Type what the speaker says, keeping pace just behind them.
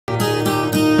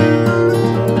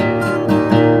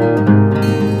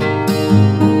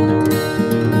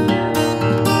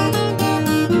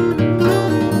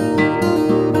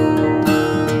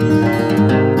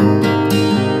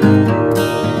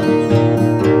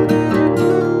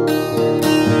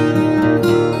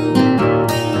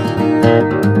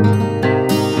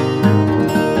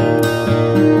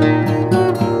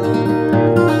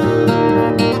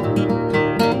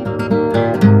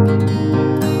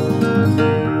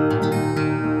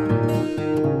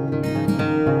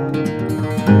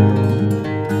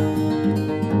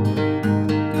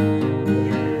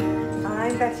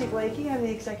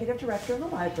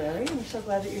so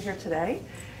glad that you're here today.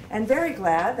 And very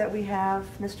glad that we have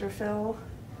Mr. Phil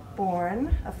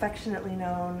Bourn, affectionately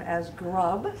known as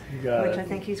Grub, which I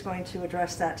think he's going to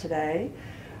address that today,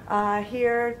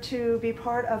 here to be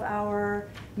part of our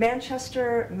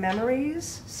Manchester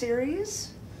Memories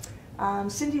series.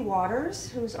 Cindy Waters,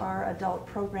 who's our adult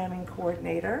programming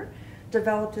coordinator,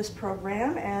 developed this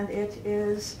program, and it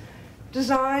is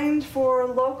designed for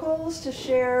locals to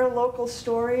share local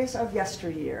stories of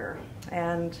yesteryear.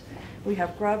 And we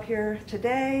have Grub here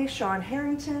today. Sean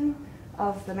Harrington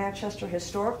of the Manchester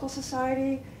Historical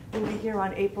Society will be here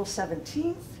on April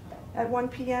 17th at 1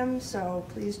 p.m., so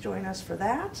please join us for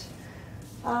that.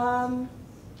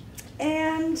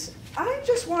 And I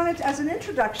just wanted, as an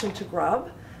introduction to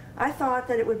Grub, I thought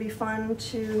that it would be fun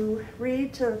to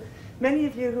read to many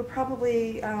of you who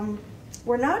probably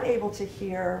were not able to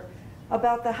hear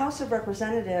about the House of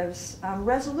Representatives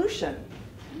resolution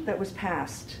that was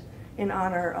passed in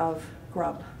honor of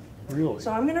Grub. Really?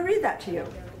 So I'm going to read that to you.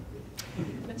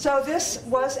 So this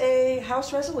was a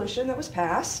House resolution that was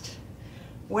passed,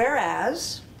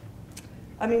 whereas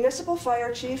a municipal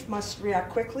fire chief must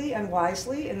react quickly and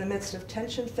wisely in the midst of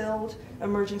tension-filled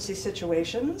emergency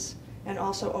situations and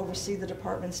also oversee the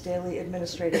department's daily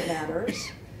administrative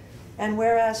matters. And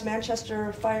whereas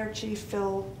Manchester Fire Chief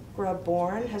Phil Grub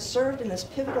Bourn has served in this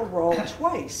pivotal role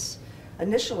twice,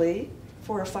 initially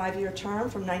for a 5-year term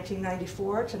from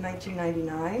 1994 to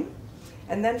 1999,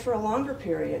 and then for a longer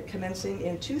period commencing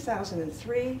in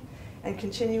 2003 and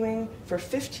continuing for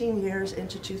 15 years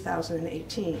into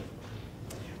 2018.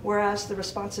 Whereas the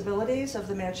responsibilities of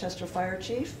the Manchester Fire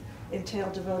Chief entail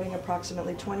devoting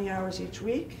approximately 20 hours each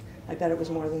week, I bet it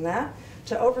was more than that,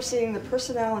 to overseeing the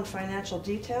personnel and financial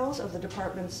details of the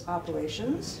department's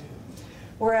operations.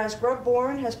 Whereas Grub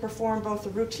Bourn has performed both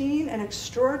the routine and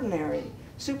extraordinary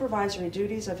supervisory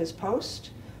duties of his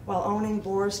post while owning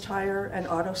Bohr's Tire and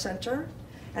Auto Center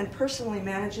and personally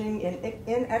managing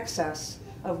in excess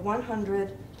of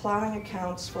 100 plowing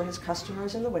accounts for his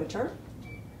customers in the winter.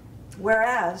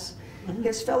 Whereas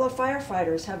his fellow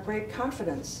firefighters have great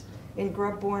confidence in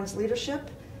Grub Bourn's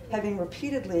leadership, having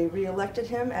repeatedly re-elected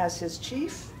him as his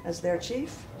chief, as their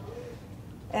chief.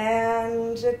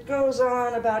 And it goes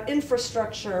on about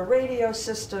infrastructure, radio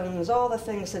systems, all the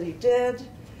things that he did.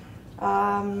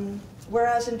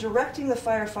 Whereas in directing the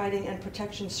firefighting and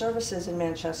protection services in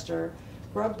Manchester,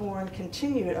 Grub Bourn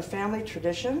continued a family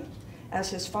tradition, as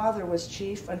his father was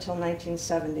chief until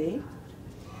 1970.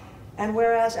 And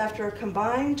whereas after a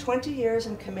combined 20 years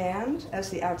in command as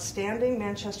the outstanding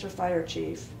Manchester Fire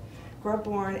Chief, Grub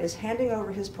Bourn is handing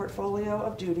over his portfolio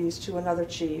of duties to another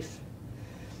chief.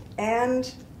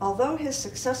 And although his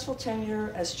successful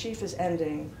tenure as chief is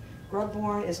ending, Grub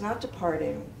Bourn is not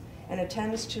departing and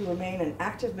intends to remain an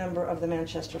active member of the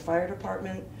Manchester Fire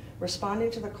Department, responding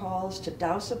to the calls to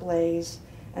douse a blaze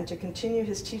and to continue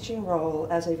his teaching role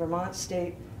as a Vermont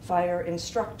State fire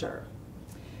instructor.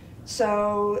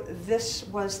 So this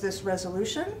was this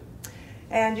resolution.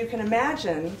 And you can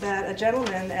imagine that a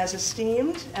gentleman as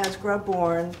esteemed as Grub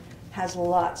Bourn has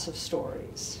lots of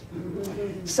stories.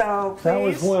 So please. That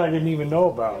was one I didn't even know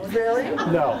about. Really?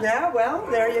 No. Yeah, well,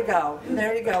 there you go.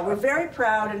 There you go. We're very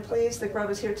proud and pleased that Grub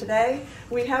is here today.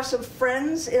 We have some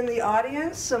friends in the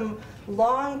audience, some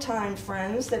longtime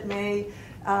friends that may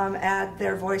add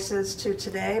their voices to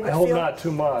today. But I hope not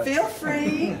too much. Feel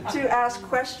free to ask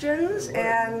questions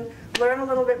and learn a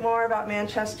little bit more about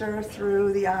Manchester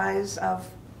through the eyes of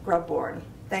Grub Bourn.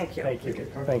 Thank you. Thank you.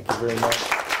 Thank you very much.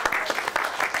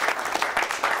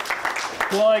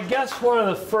 Well, I guess one of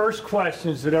the first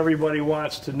questions that everybody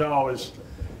wants to know is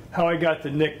how I got the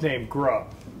nickname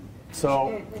Grub.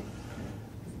 So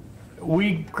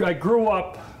I grew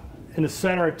up in the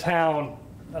center of town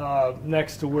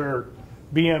next to where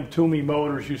BM Toomey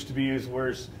Motors used to be,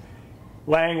 where's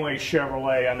Langway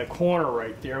Chevrolet on the corner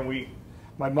right there. And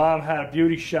my mom had a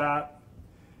beauty shop,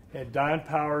 and Don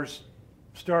Powers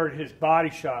started his body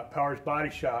shop, Powers Body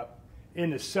Shop,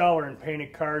 in the cellar and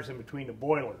painted cars in between the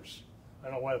boilers. I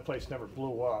don't know why the place never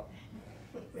blew up.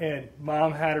 And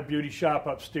Mom had her beauty shop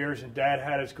upstairs, and Dad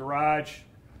had his garage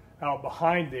out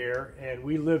behind there, and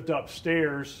we lived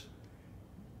upstairs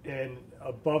and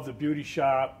above the beauty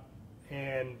shop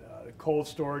and the cold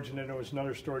storage, and then there was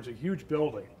another storage, a huge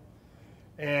building.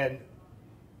 And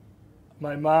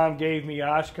my mom gave me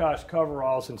Oshkosh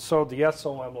coveralls and sewed the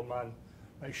Esso emblem on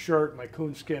my shirt, my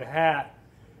coonskin hat,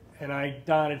 and I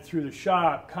donned it through the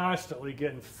shop, constantly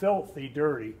getting filthy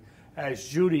dirty, as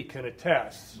Judy can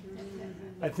attest.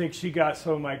 I think she got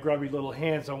some of my grubby little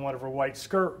hands on one of her white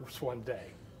skirts one day.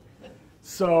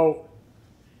 So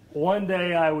one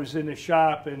day I was in the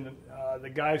shop, and the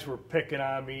guys were picking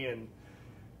on me, and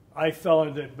I fell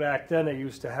into, back then they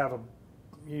used to have a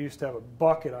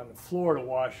bucket on the floor to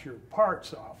wash your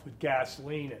parts off with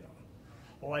gasoline in them.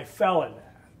 Well, I fell in that.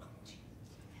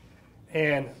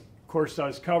 And of course I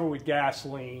was covered with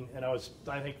gasoline, and I was,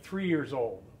 I think, 3 years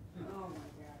old. Oh my God.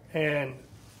 And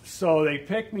so they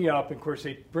picked me up, and of course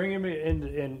they bring me in,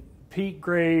 and Pete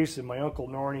Graves and my Uncle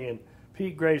Nornie, and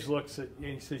Pete Graves looks at and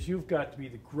he says, "You've got to be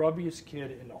the grubbiest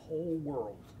kid in the whole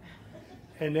world."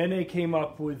 And then they came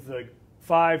up with the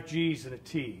 5 G's and a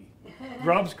T.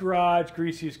 Grub's Garage,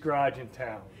 greasiest garage in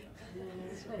town.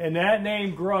 And that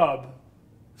name Grub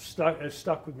has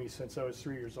stuck with me since I was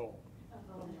 3 years old.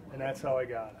 And that's how I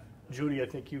got it. Judy, I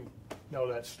think you know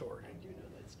that story. I do know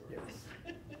that story.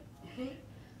 Yes.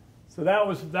 So that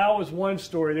was one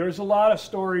story. There was a lot of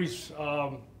stories.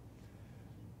 I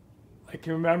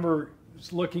can remember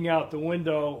just looking out the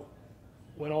window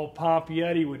when old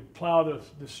Pompietti would plow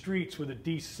the streets with a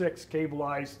D6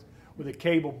 cableized with a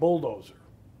cable bulldozer.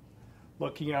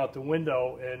 Looking out the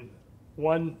window, and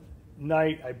one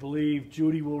night, I believe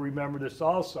Judy will remember this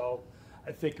also,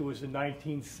 I think it was in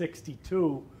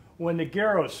 1962, when the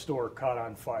Garrow's store caught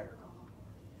on fire.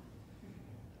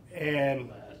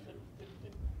 And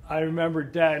I remember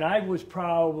Dad, and I was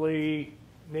probably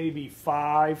maybe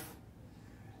 5,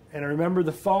 and I remember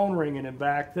the phone ringing, and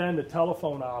back then the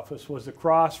telephone office was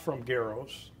across from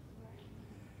Garrow's.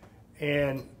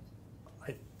 And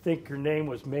I think her name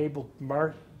was Mabel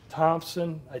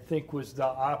Thompson, I think was the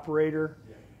operator,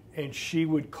 and she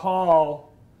would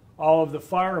call all of the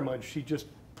firemen. She'd just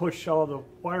push all the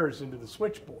wires into the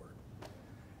switchboard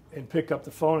and pick up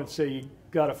the phone and say, "You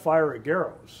got a fire at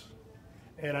Garrow's."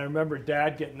 And I remember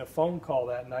Dad getting a phone call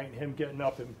that night and him getting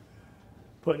up and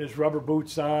putting his rubber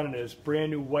boots on and his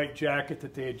brand new white jacket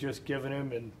that they had just given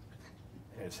him and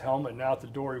his helmet, and out the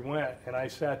door he went. And I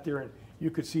sat there, and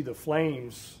you could see the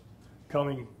flames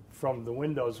coming from the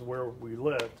windows where we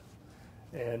lived.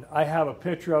 And I have a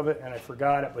picture of it, and I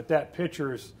forgot it, but that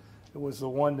picture it was the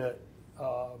one that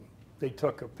they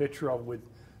took a picture of with,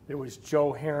 it was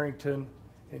Joe Harrington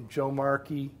and Joe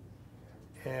Markey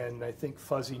and I think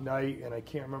Fuzzy Knight, and I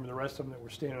can't remember the rest of them, that were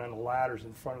standing on the ladders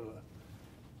in front of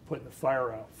putting the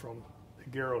fire out from the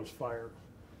Garrow's fire.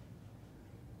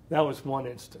 That was one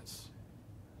instance.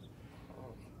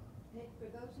 Nick, for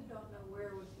those who don't know,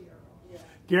 where was Garrow's? Yeah.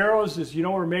 Garrow's is, you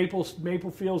know where Maple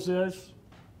Fields is?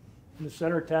 In the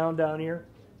center of town down here?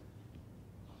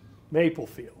 Maple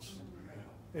Fields.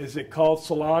 Is it called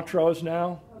Cilantro's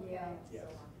now? Yeah. Yes.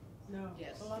 No.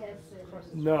 Yes.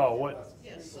 No, what?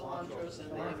 Yes, Cilantro's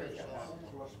and the image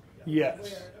was.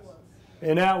 Yes.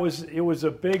 And it was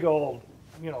a big old,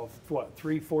 what,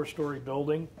 3-4 story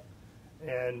building.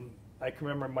 And I can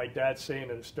remember my dad saying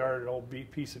that it started an old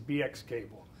piece of BX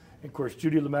cable. And of course,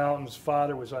 Judy LeMountain's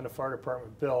father was on the fire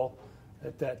department bill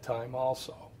at that time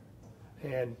also.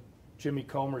 And Jimmy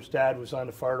Comer's dad was on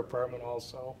the fire department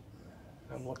also.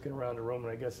 I'm looking around the room,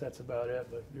 and I guess that's about it.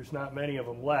 But there's not many of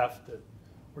them left that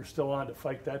were still on to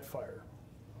fight that fire.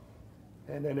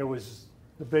 And then there was,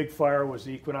 the big fire was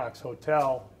the Equinox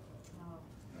Hotel,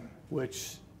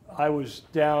 which I was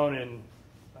down in,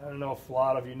 I don't know if a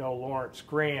lot of you know Lawrence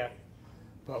Grant,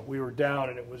 but we were down,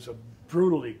 and it was a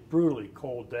brutally, brutally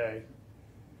cold day.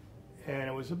 And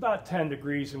it was about 10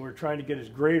 degrees, and we were trying to get his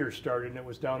grader started, and it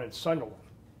was down in Sunderland.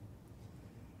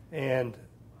 And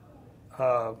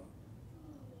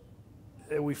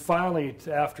we finally,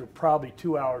 after probably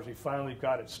 2 hours, we finally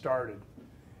got it started.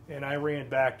 And I ran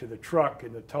back to the truck,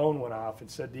 and the tone went off and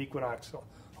said the Equinox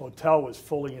Hotel was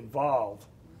fully involved.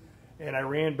 And I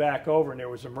ran back over, and there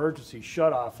was emergency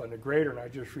shut-off on the grader, and I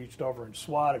just reached over and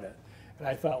swatted it. And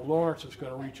I thought Lawrence was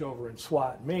going to reach over and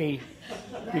swat me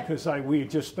because we had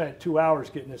just spent 2 hours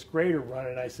getting this grader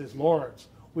running. And I says, "Lawrence,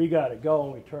 we got to go."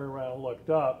 And we turned around and looked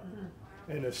up,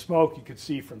 and the smoke you could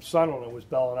see from Sunderland was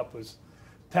belling up. It was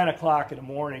 10 o'clock in the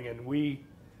morning, and we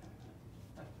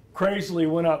crazily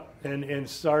went up and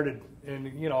started,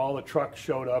 and all the trucks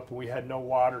showed up, and we had no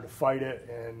water to fight it,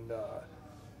 and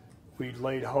we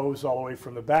laid hose all the way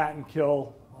from the Batten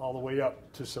Kill all the way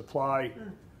up to supply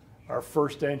our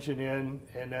first engine in,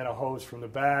 and then a hose from the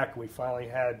back. We finally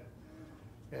had,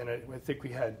 and I think we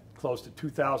had close to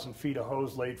 2,000 feet of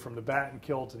hose laid from the Batten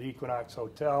Kill to the Equinox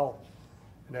Hotel.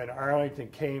 And then Arlington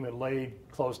came and laid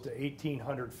close to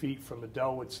 1,800 feet from the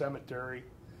Delwood Cemetery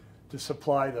to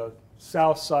supply the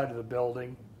south side of the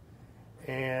building.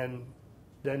 And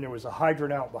then there was a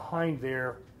hydrant out behind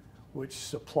there which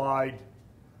supplied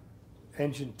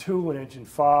engine 2 and engine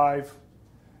 5.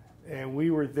 And we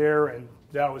were there, and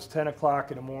that was 10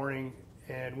 o'clock in the morning,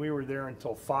 and we were there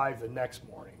until 5 the next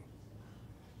morning.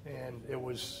 And it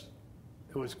was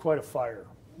quite a fire.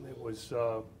 It was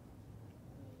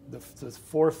the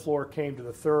fourth floor came to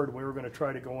the third. We were going to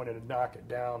try to go in and knock it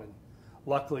down, and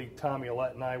luckily Tommy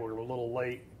Ollett and I were a little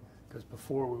late because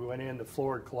before we went in, the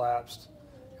floor had collapsed,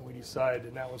 and we decided,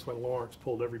 and that was when Lawrence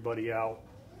pulled everybody out,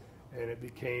 and it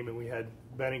became, and we had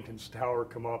Bennington's tower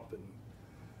come up, and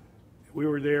we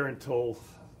were there until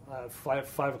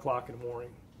 5 o'clock in the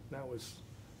morning. That was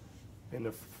in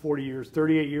the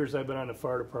 38 years I've been on the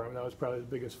fire department. That was probably the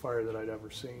biggest fire that I'd ever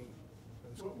seen.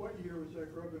 What year was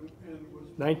that, Grub? And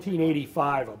was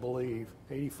 1985, I believe,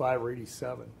 85 or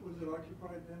 87. Was it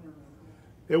occupied then or not?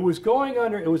 It was going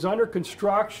under. It was under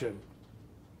construction,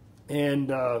 and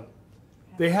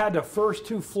they had the first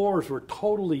 2 floors were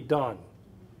totally done,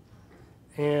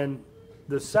 and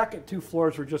the second 2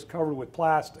 floors were just covered with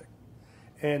plastic,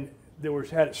 and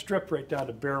had it stripped right down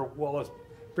to bare walls.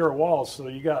 So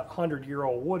you got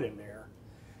 100-year-old wood in there,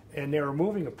 and they were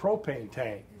moving a propane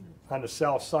tank on the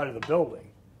south side of the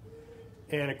building.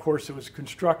 And of course it was a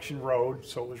construction road,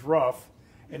 so it was rough,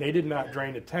 and they did not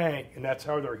drain the tank, and that's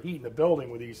how they're heating the building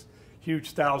with these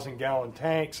huge 1,000-gallon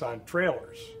tanks on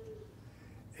trailers.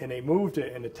 And they moved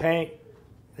it, and the tank,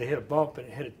 they hit a bump,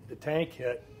 and the tank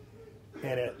hit,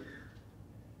 and it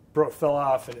fell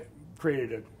off, and it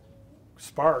created a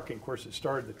spark, and of course it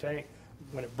started the tank.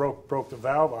 When it broke the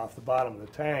valve off the bottom of the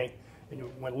tank, and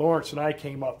when Lawrence and I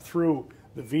came up through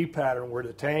the V pattern where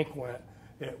the tank went,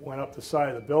 it went up the side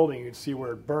of the building. You could see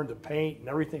where it burned the paint and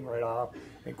everything right off.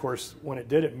 And of course, when it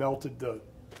did, it melted the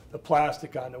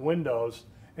plastic on the windows,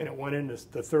 and it went into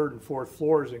the 3rd and 4th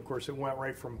floors. And of course, it went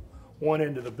right from one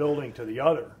end of the building to the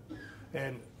other.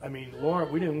 And I mean,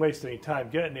 Lawrence, we didn't waste any time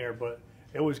getting there, but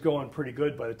it was going pretty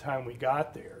good by the time we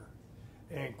got there.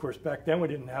 And of course, back then we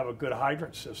didn't have a good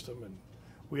hydrant system, and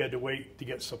we had to wait to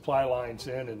get supply lines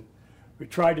in, and we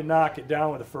tried to knock it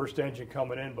down with the first engine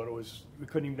coming in, but we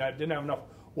didn't have enough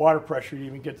water pressure to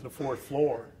even get to the 4th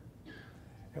floor.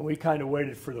 And we kind of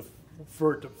waited for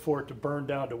it to burn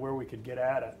down to where we could get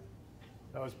at it.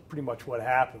 That was pretty much what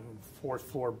happened. The 4th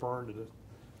floor burned to the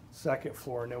 2nd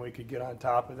floor, and then we could get on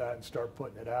top of that and start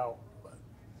putting it out. But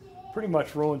pretty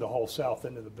much ruined the whole south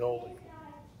end of the building.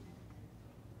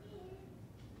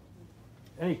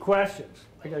 Any questions?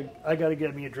 I got to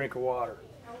get me a drink of water.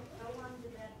 How long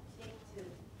did that take to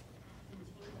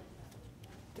contain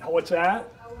the fire? What's that?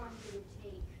 How long did it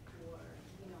take for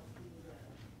you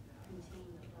to contain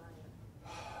the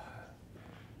fire?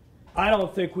 I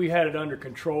don't think we had it under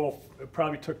control. It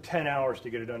probably took 10 hours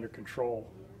to get it under control.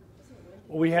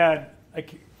 We had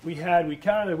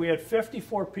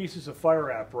 54 pieces of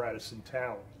fire apparatus in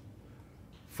town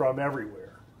from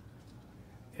everywhere,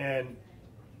 and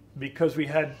because we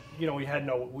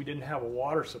didn't have a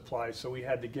water supply, so we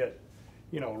had to get,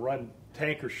 run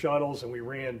tanker shuttles, and we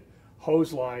ran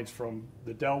hose lines from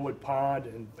the Delwood Pond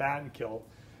and Battenkill,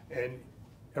 and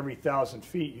every 1,000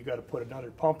 feet you got to put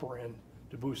another pumper in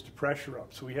to boost the pressure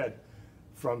up. So we had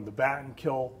from the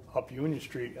Battenkill up Union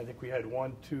Street, I think we had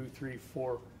 1, 2, 3,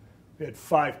 4, we had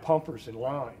 5 pumpers in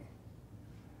line.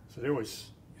 So there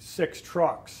was 6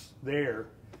 trucks there,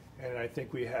 and I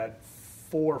think we had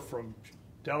 4 from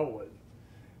Delwood,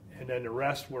 and then the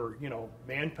rest were,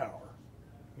 manpower.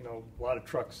 A lot of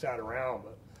trucks sat around,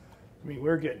 but I mean, we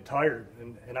were getting tired,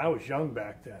 and I was young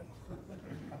back then.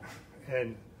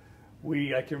 And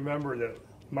I can remember that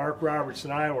Mark Roberts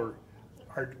and I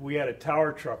we had a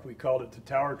tower truck. We called it the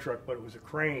tower truck, but it was a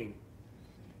crane.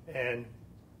 And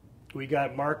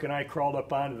Mark and I crawled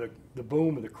up onto the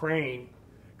boom of the crane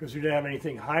because we didn't have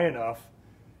anything high enough.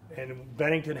 And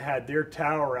Bennington had their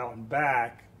tower out and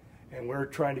back, and we were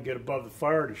trying to get above the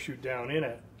fire to shoot down in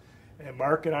it. And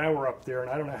Mark and I were up there, and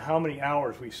I don't know how many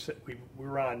hours we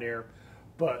were on there,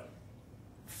 but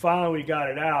finally we got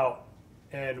it out,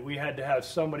 and we had to have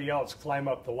somebody else climb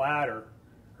up the ladder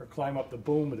or climb up the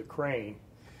boom of the crane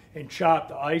and chop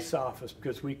the ice off us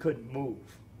because we couldn't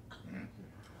move.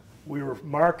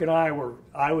 Mark and I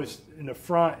was in the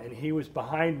front, and he was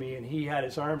behind me, and he had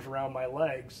his arms around my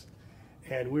legs,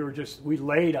 and we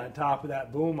laid on top of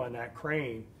that boom on that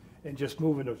crane and just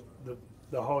moving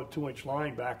the whole 2-inch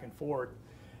line back and forth.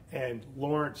 And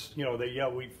Lawrence, they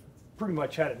yelled, we pretty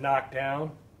much had it knocked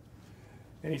down.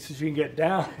 And he says, you can get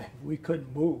down. We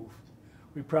couldn't move.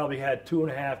 We probably had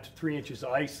 2.5 to 3 inches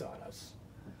of ice on us.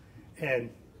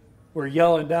 And we're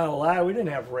yelling down a ladder. We didn't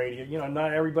have radio.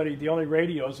 Not everybody, the only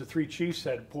radios, the 3 chiefs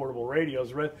had portable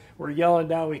radios. We're yelling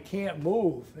down, we can't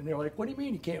move. And they're like, what do you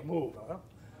mean you can't move? Huh?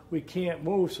 We can't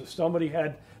move. So somebody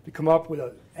had to come up with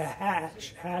a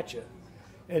hatchet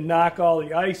and knock all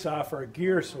the ice off our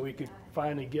gear so we could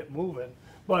finally get moving.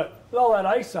 But with all that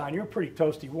ice on, you're pretty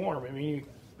toasty warm. I mean,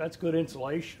 that's good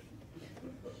insulation.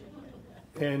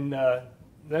 And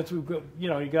that's what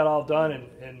he got all done,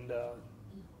 and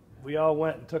we all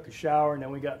went and took a shower, and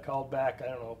then we got called back. I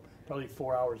don't know, probably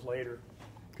 4 hours later,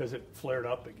 because it flared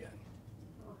up again.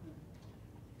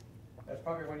 That's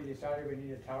probably when you decided we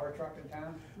need a tower truck in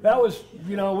town? That was,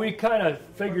 we kind of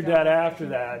figured that after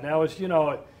that. And that was, we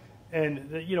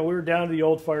were down to the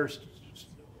old fire.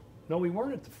 No, we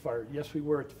weren't at the fire. Yes, we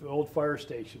were at the old fire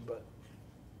station, but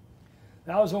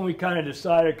that was when we kind of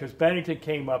decided, because Bennington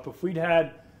came up. If we'd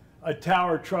had a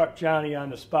tower truck Johnny on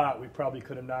the spot, we probably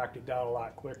could have knocked it down a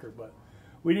lot quicker, but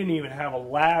we didn't even have a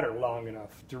ladder long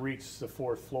enough to reach the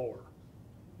 4th floor,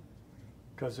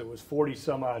 because it was 40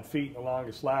 some odd feet, and the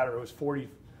longest ladder, it was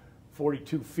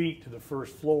 42 feet to the 1st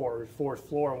floor, 4th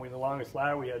floor, and the longest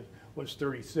ladder we had was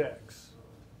 36.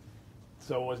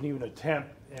 So it wasn't even an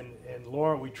attempt, and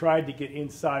Lauren, we tried to get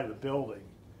inside of the building,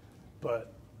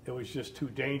 but it was just too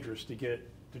dangerous to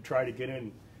try to get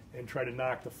in and try to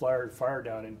knock the fire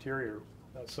down interior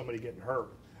without somebody getting hurt.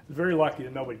 I was very lucky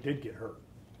that nobody did get hurt.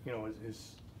 That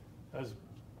was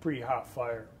a pretty hot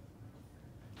fire.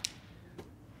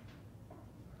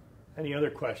 Any other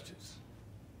questions?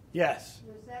 Yes.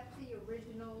 Was that the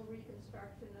original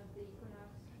reconstruction of the Equinox?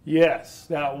 Yes,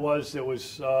 that was. It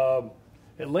was.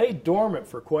 It lay dormant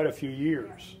for quite a few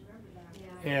years, Yeah, I remember that. Yeah.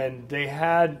 and they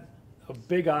had a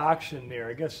big auction there.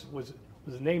 I guess was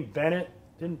the name Bennett?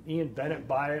 Didn't Ian Bennett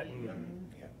buy it?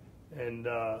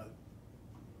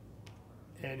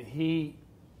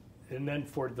 And then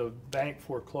for the bank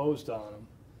foreclosed on him,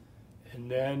 and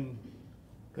then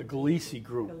the Galeese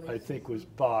group, I think,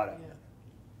 bought it.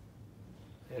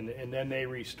 And then they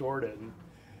restored it.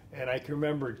 And I can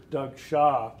remember Doug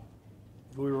Shaw,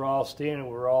 we were all standing,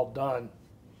 we were all done.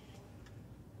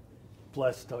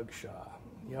 Bless Doug Shaw.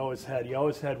 He always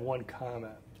had one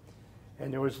comment.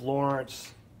 And there was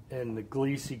Lawrence and the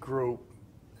Galeese group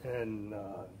and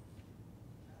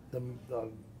the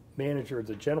manager,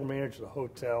 the general manager of the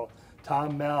hotel,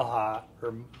 Tom Malhot,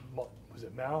 or was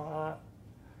it Malhot?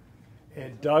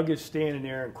 And Doug is standing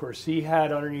there, and of course he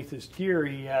had underneath his gear,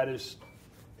 he had his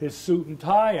suit and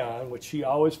tie on, which he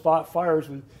always fought fires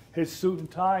with his suit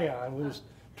and tie on, with his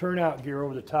turnout gear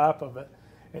over the top of it.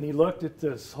 And he looked at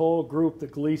this whole group, the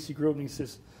Galeese group, and he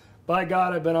says, "By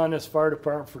God, I've been on this fire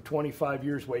department for 25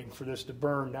 years waiting for this to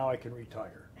burn. Now I can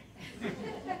retire."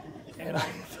 And I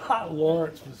thought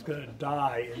Lawrence was going to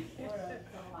die.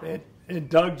 And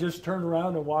Doug just turned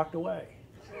around and walked away.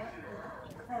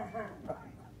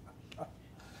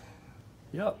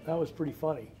 Yep, that was pretty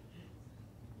funny.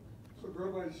 So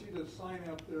Grove, I see the sign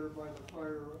out there by the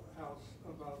firehouse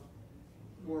about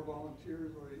more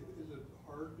volunteers, or is it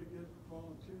hard to get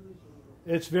volunteers?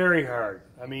 Or? It's very hard.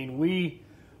 I mean,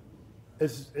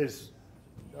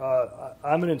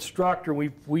 I'm an instructor.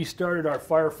 We started our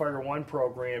Firefighter 1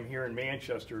 program here in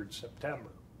Manchester in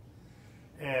September.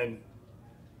 And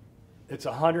it's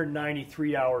a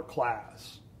 193-hour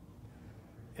class.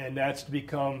 And that's to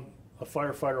become a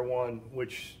Firefighter 1,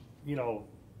 which,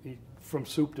 from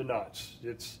soup to nuts.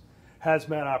 It's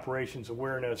hazmat operations,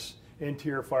 awareness,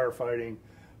 interior firefighting,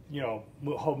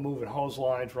 moving hose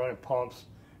lines, running pumps.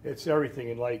 It's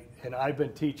everything. And I've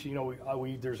been teaching,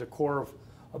 there's a core of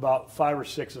about 5 or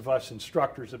 6 of us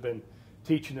instructors have been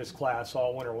teaching this class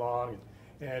all winter long.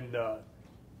 And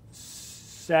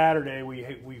Saturday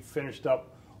we finished up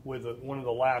with one of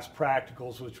the last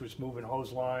practicals, which was moving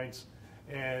hose lines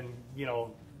and,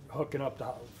 hooking up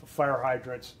the fire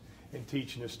hydrants and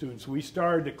teaching the students. We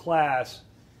started the class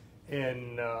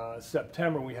in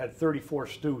September. We had 34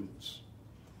 students.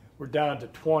 We're down to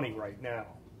 20 right now.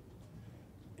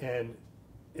 And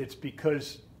it's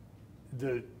because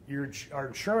our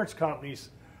insurance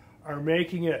companies are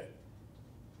making it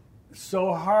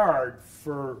so hard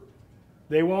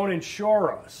they won't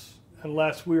insure us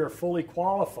unless we are fully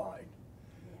qualified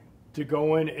to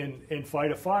go in and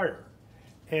fight a fire.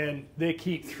 And they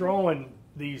keep throwing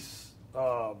these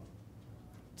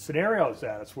scenarios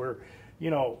at us where,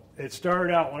 it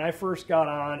started out when I first got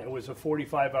on, it was a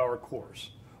 45-hour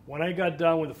course. When I got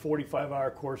done with the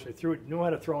 45-hour course, I knew how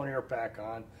to throw an air pack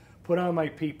on, put on my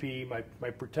PPE, my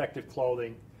protective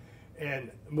clothing, and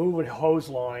move a hose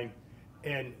line,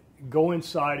 and go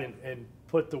inside and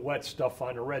put the wet stuff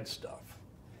on the red stuff.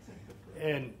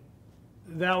 And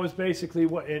that was basically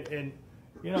what, and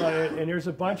there's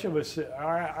a bunch of us,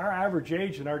 our average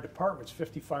age in our department's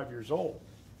 55 years old.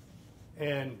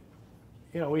 And,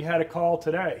 we had a call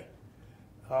today.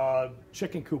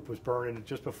 Chicken coop was burning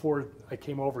just before I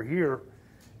came over here,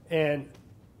 and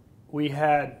we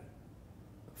had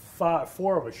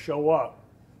 4 of us show up,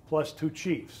 plus 2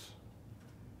 chiefs,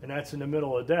 and that's in the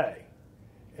middle of the day.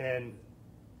 And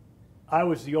I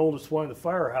was the oldest one in the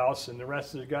firehouse, and the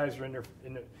rest of the guys are in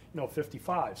their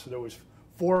 55. So there was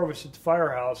 4 of us at the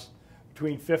firehouse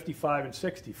between 55 and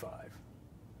 65.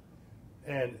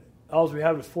 And all we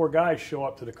had was 4 guys show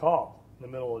up to the call in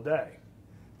the middle of the day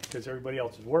because everybody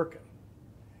else is working.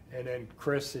 And then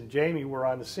Chris and Jamie were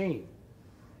on the scene.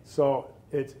 So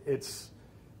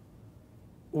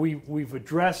we've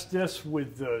addressed this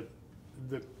with the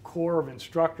corps of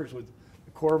instructors, with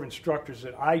the corps of instructors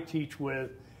that I teach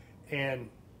with, and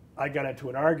I got into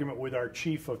an argument with our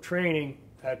chief of training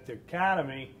at the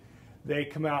academy. They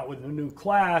come out with a new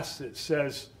class that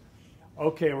says,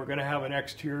 okay, we're going to have an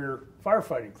exterior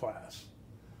firefighting class.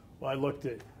 Well, I looked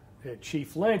at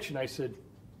Chief Lynch and I said,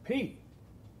 Pete,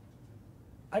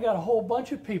 I got a whole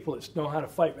bunch of people that know how to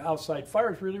fight outside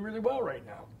fires really, really well right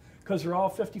now because they're all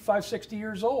 55, 60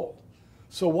 years old.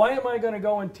 So why am I going to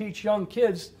go and teach young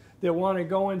kids that want to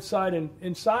go inside and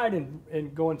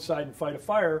go inside and fight a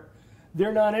fire?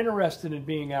 They're not interested in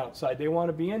being outside. They want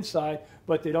to be inside,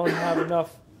 but they don't have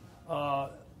enough,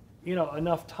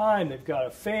 enough time. They've got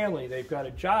a family. They've got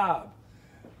a job.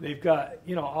 They've got,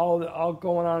 all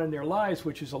going on in their lives,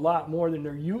 which is a lot more than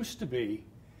there used to be.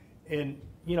 And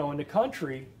in the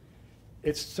country,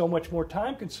 it's so much more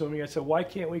time consuming. I said, why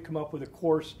can't we come up with a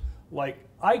course like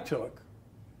I took?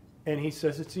 And he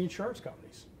says it's the insurance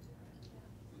companies.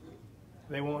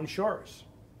 They won't insure us.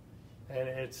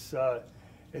 And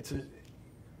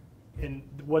and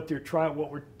what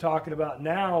we're talking about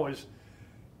now is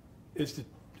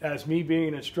as me being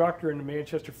an instructor in the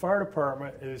Manchester Fire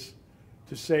Department, is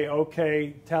to say,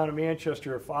 okay, town of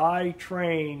Manchester, if I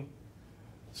train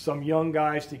some young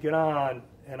guys to get on,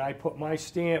 and I put my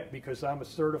stamp because I'm a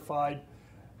certified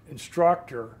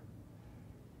instructor,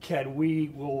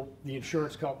 will the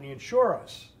insurance company insure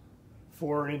us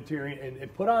for an interior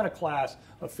and put on a class,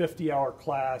 a 50-hour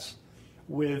class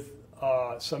with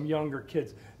some younger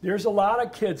kids. There's a lot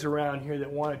of kids around here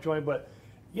that want to join, but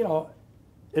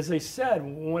as I said,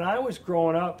 when I was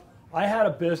growing up, I had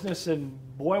a business, and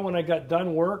boy, when I got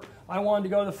done work, I wanted to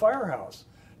go to the firehouse.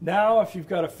 Now, if you've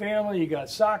got a family, you got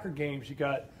soccer games, you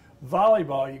got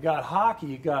volleyball, you got hockey,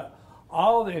 you got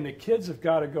and the kids have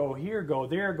got to go here, go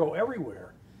there, go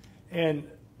everywhere. And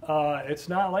it's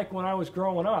not like when I was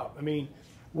growing up. I mean,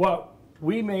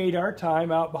 we made our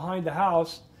time out behind the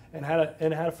house and had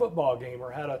a football game,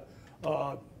 or had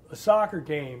a soccer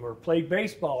game, or played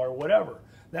baseball, or whatever.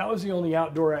 That was the only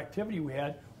outdoor activity we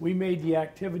had. We made the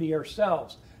activity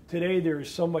ourselves. Today, there is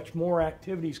so much more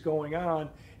activities going on,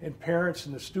 and parents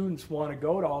and the students want to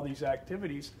go to all these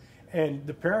activities, and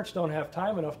the parents don't have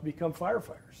time enough to become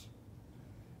firefighters.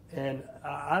 And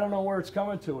I don't know where it's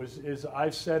coming to. Is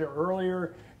I've said it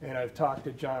earlier, and I've talked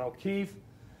to John O'Keefe,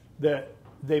 that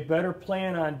they better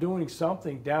plan on doing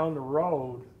something down the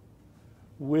road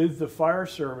with the fire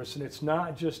service, and it's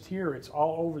not just here, it's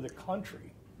all over the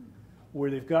country, where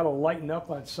they've got to lighten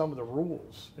up on some of the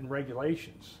rules and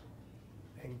regulations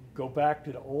and go back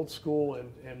to the old school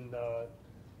and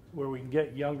where we can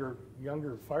get younger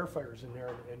firefighters in there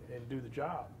and do the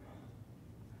job.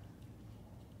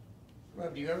 Well,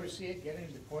 do you ever see it getting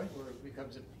to the point where it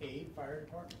becomes a paid fire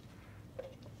department?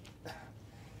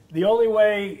 The only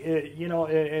way,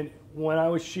 and when I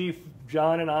was chief,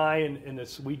 John and I,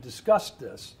 we discussed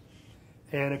this.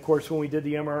 And of course, when we did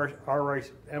the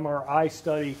MRI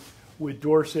study with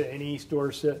Dorset and East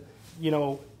Dorset,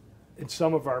 in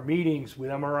some of our meetings with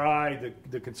MRI,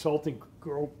 the consulting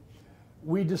group,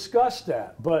 we discussed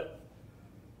that. But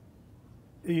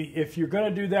if you're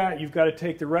going to do that, you've got to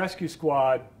take the rescue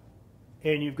squad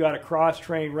and you've got to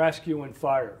cross-train rescue and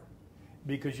fire,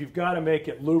 because you've got to make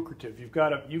it lucrative. You've got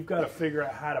to figure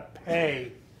out how to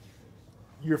pay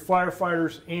your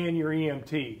firefighters and your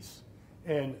EMTs.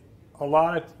 And a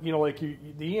lot of, the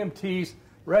EMTs,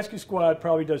 rescue squad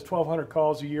probably does 1,200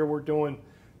 calls a year. We're doing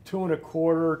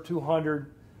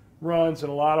 200 runs,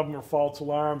 and a lot of them are false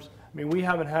alarms. I mean, we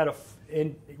haven't had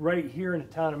right here in the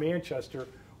town of Manchester,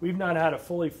 we've not had a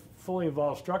fully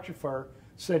involved structure fire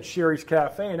since Sherry's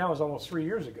Cafe, and that was almost 3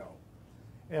 years ago.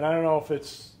 And I don't know if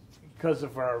it's because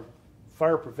of our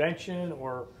fire prevention,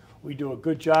 or we do a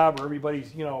good job, or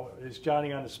everybody's, is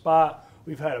Johnny on the spot.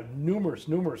 We've had numerous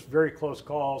very close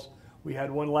calls. We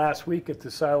had one last week at the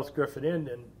Silas Griffith Inn,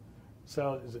 and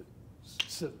so is it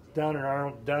down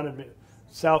in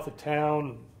south of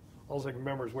town. All I can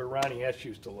remember is where Ronnie S.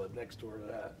 used to live, next door to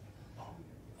that.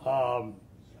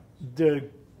 The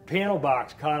panel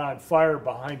box caught on fire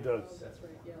behind the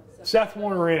Seth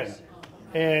Warner Inn,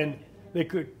 and we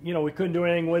couldn't do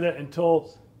anything with it until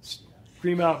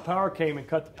Green Mountain Power came and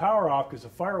cut the power off because the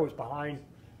fire was behind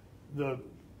the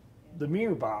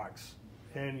meter box,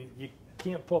 and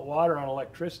can't put water on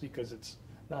electricity because it's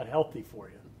not healthy for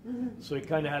you. So we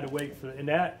kind of had to wait for, and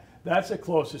that's the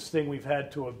closest thing we've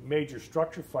had to a major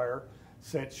structure fire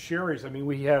since Sherry's. I mean,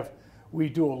 we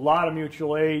do a lot of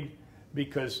mutual aid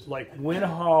because like Win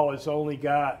Hall has only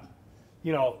got,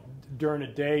 you know, during the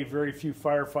day, very few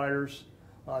firefighters.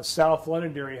 South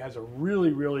Londonderry has a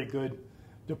really, really good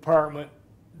department.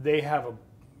 They have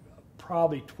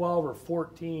probably 12 or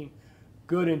 14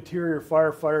 good interior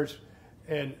firefighters,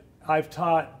 and I've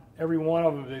taught every one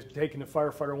of them. They've taken the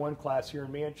Firefighter 1 class here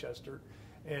in Manchester,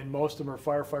 and most of them are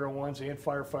Firefighter 1s and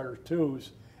Firefighter 2s.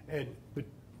 But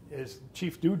as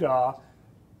Chief Doodah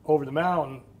over the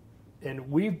mountain,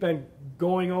 and we've been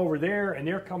going over there, and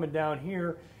they're coming down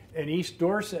here, and East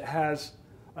Dorset has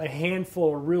a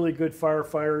handful of really good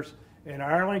firefighters, and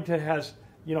Arlington has,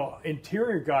 you know,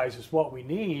 interior guys is what we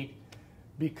need,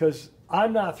 because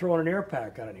I'm not throwing an air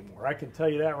pack on anymore. I can tell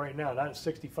you that right now. Not at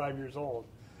 65 years old.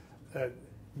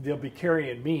 They'll be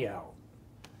carrying me out.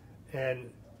 And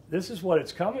this is what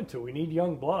it's coming to. We need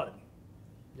young blood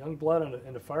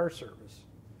in the fire service.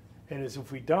 And as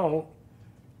if we don't,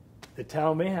 the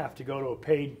town may have to go to a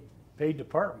paid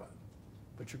department.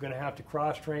 But you're going to have to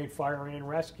cross-train fire and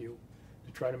rescue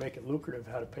to try to make it lucrative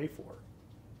how to pay for it.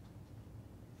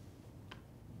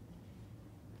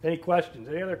 Any questions?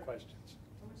 Any other questions?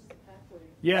 How much is the pathway?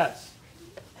 Yes.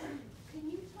 Can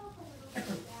you talk a little bit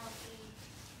about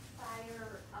the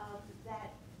fire of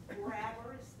that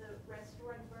Grabbers, the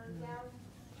restaurant burned down?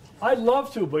 I'd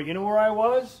love to, but you know where I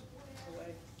was?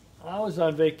 Away. I was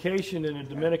on vacation in the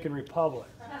Dominican Republic.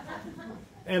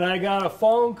 And I got a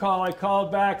phone call. I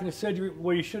called back and they said,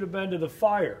 well, you should have been to the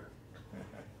fire.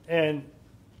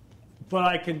 But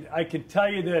I can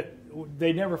tell you that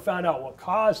they never found out what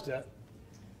caused it.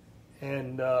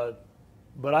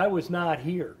 But I was not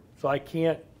here, so I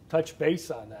can't touch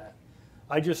base on that.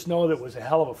 I just know that it was a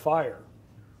hell of a fire.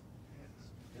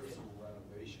 There was some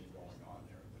renovation going on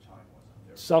there at the time, wasn't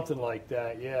there? Something like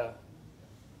that, yeah.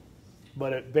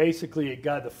 But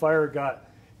the fire got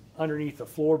underneath the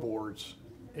floorboards,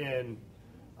 and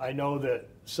I know that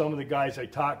some of the guys I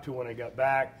talked to when I got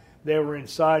back, they were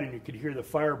inside and you could hear the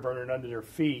fire burning under their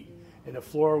feet, and the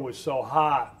floor was so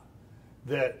hot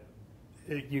that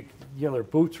their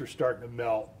boots were starting to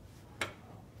melt,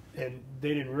 and they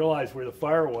didn't realize where the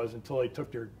fire was until they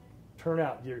took their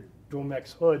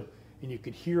Domex hood, and you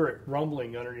could hear it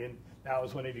rumbling under it. And that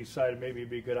was when they decided maybe it'd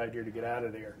be a good idea to get out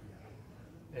of there.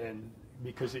 And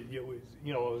because it was,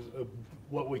 it was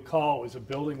what we call it was a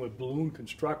building with balloon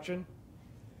construction,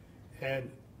 and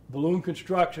balloon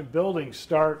construction buildings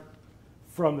start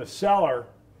from the cellar,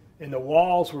 and the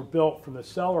walls were built from the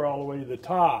cellar all the way to the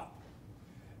top.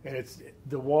 And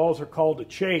the walls are called a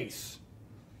chase.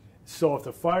 So if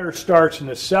the fire starts in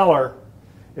the cellar,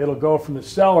 it'll go from the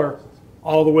cellar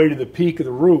all the way to the peak of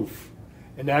the roof.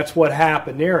 And that's what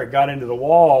happened there. It got into the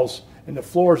walls and the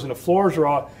floors are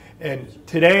all. And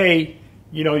today,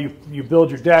 you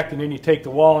build your deck and then you take the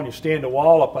wall and you stand the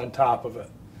wall up on top of it.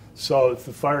 So if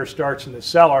the fire starts in the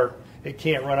cellar, it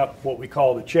can't run up what we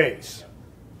call the chase.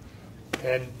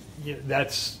 And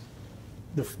that's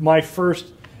my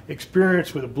first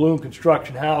experience with a balloon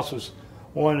construction house was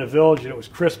one in the village, and it was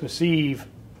Christmas Eve,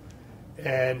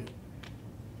 and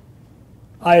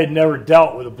I had never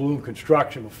dealt with a balloon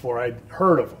construction before. I'd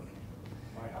heard of them.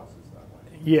 My house is that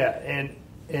way.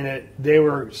 Yeah, they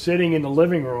were sitting in the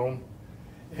living room,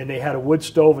 and they had a wood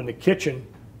stove in the kitchen,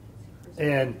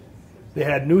 and they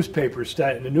had newspapers,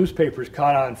 and the newspapers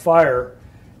caught on fire,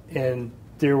 and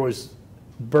there was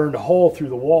burned a hole through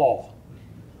the wall.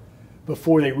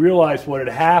 Before they realized what had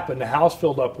happened, the house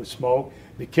filled up with smoke.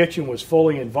 The kitchen was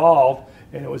fully involved,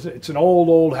 and it's an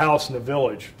old house in the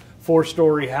village,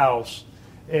 4-story house,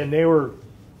 and they were,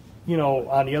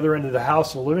 on the other end of the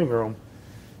house in the living room.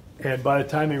 And by the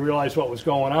time they realized what was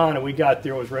going on, and we got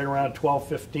there, it was right around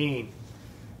 12:15,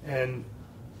 and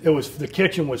the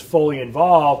kitchen was fully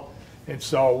involved, and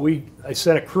so I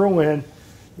sent a crew in.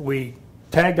 We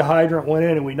tagged the hydrant, went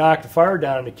in, and we knocked the fire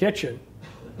down in the kitchen.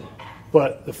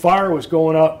 But the fire was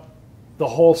going up the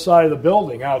whole side of the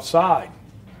building outside.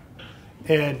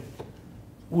 And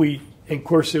of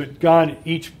course, it had gone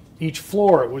each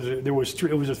floor. It was a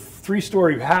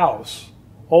 3-story house,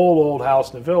 old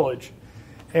house in the village.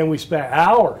 And we spent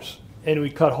hours, and we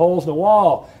cut holes in the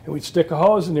wall, and we'd stick a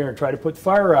hose in there and try to put the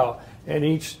fire out. And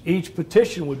each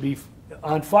petition would be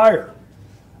on fire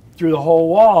through the whole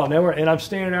wall. And I'm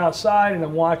standing outside, and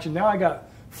I'm watching. Now I got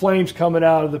flames coming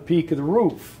out of the peak of the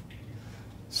roof.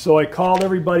 So I called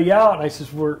everybody out, and I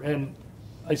says,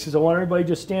 I want everybody to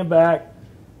just stand back.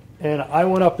 And I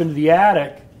went up into the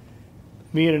attic,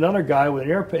 me and another guy with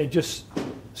an air pack, and just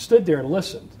stood there and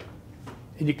listened.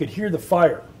 and you could hear the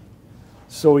fire.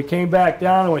 So we came back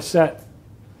down and we sent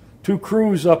 2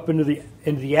 crews up into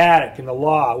the attic in the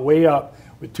loft, way up,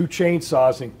 with 2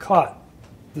 chainsaws and cut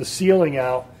the ceiling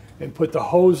out and put the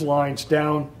hose lines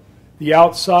down the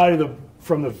outside of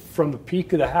from the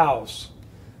peak of the house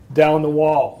down the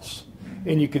walls.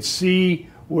 And you could see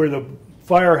where the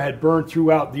fire had burned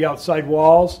throughout the outside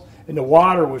walls, and the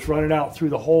water was running out through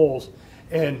the holes.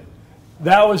 And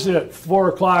that was at 4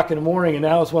 o'clock in the morning, and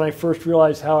that was when I first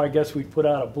realized how I guess we put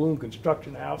out a Bourn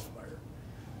construction house fire.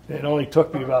 And it only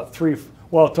took me about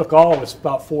it took all of us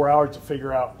about 4 hours to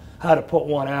figure out how to put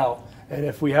one out. And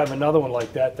if we have another one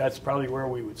like that, that's probably where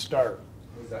we would start.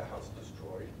 Was that house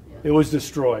destroyed? It was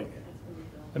destroyed.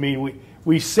 I mean,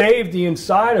 we saved the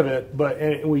inside of it,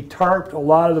 and we tarped a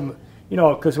lot of them,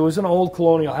 because it was an old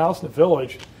colonial house in the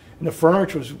village, and the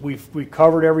furniture was, we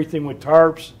covered everything with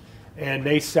tarps, and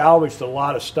they salvaged a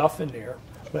lot of stuff in there,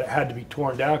 but it had to be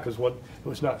torn down because it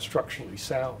was not structurally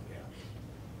sound.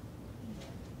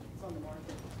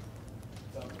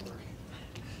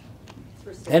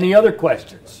 Any other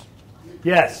questions?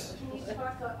 Yes. Can you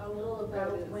talk a little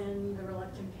about when the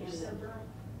reluctant panther burned?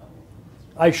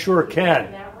 I sure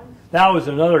can. That one? That was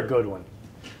another good one.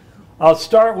 I'll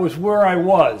start with where I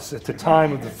was at the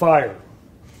time of the fire.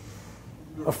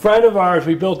 A friend of ours,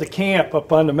 we built a camp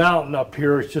up on the mountain up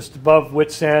here. It's just above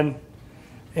Wits End.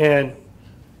 And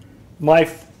my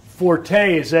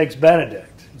forte is Eggs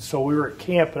Benedict. So we were at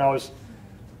camp and I was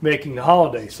making the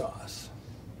hollandaise sauce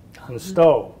on the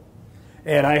stove.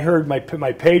 And I heard my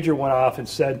pager went off and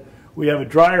said, we have a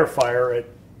dryer fire at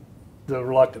the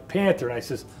Reluctant Panther. And I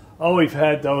says, oh, we've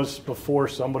had those before.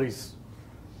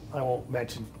 I won't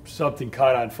mention, something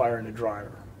caught on fire in the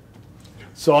dryer.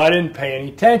 So I didn't pay any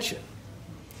attention.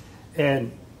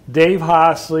 And Dave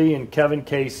Hosley and Kevin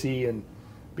Casey and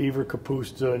Beaver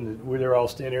Kapusta, and they're all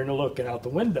standing there and they're looking out the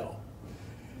window.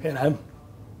 And I'm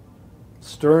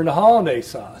stirring the hollandaise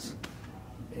sauce.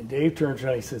 And Dave turns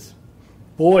around and he says,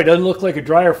 boy, it doesn't look like a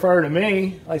dryer fire to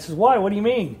me. I says, why? What do you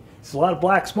mean? There's a lot of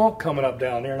black smoke coming up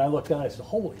down there. And I looked down and I said,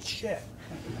 holy shit.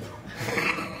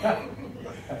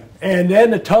 And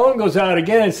then the tone goes out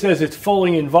again and says it's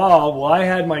fully involved. Well, I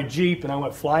had my Jeep and I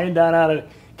went flying down out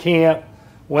of camp,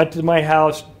 went to my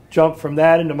house, jumped from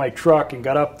that into my truck and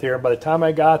got up there. By the time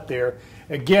I got there,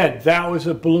 again, that was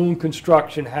a balloon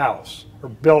construction house or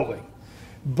building.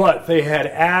 But they had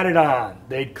added on.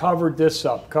 They'd covered this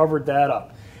up, covered that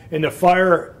up. And the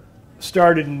fire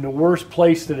started in the worst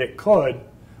place that it could,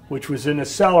 which was in the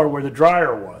cellar where the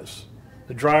dryer was.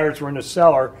 The dryers were in the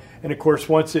cellar, and of course,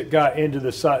 once it got into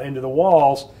the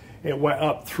walls, it went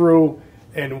up through.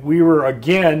 And we were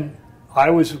again. I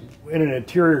was in an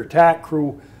interior attack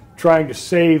crew trying to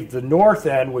save the north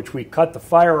end, which we cut the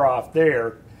fire off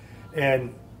there,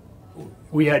 and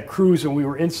we had crews, and we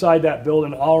were inside that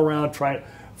building all around trying.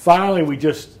 Finally, we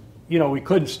just, we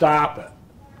couldn't stop it.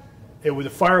 The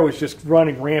fire was just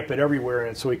running rampant everywhere,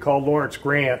 and so we called Lawrence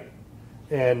Grant,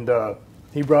 and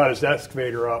he brought his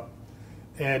excavator up,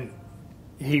 and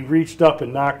he reached up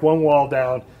and knocked one wall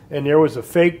down, and there was a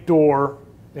fake door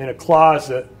in a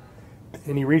closet,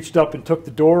 and he reached up and took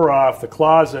the door off the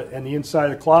closet and the inside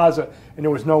of the closet, and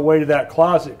there was no way to that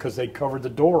closet because they covered the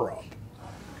door up.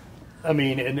 I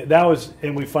mean,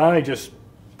 and we finally just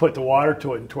put the water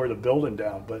to it and tore the building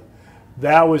down, but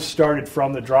that was started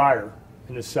from the dryer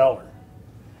in the cellar.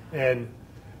 And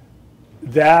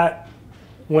that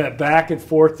went back and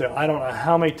forth. I don't know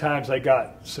how many times I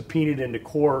got subpoenaed into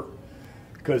court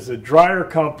because the dryer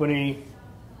company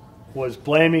was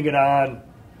blaming it on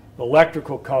the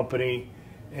electrical company,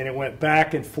 and it went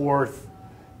back and forth.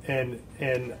 And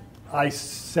I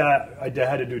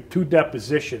had to do 2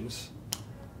 depositions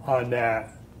on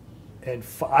that, and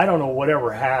I don't know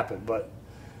whatever happened, but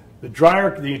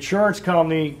the insurance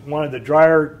company wanted the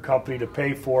dryer company to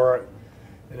pay for it,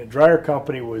 and the dryer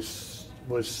company was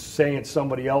saying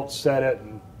somebody else said it,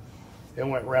 and it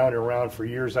went round and round for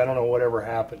years. I don't know whatever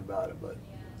happened about it, but.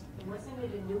 And wasn't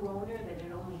it a new owner that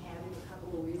had only had it a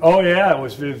couple of weeks? Oh yeah, it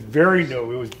was very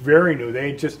new. It was very new.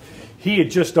 He had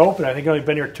just opened. I think he'd only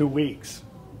been here 2 weeks.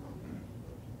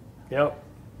 Yep.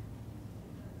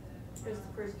 It was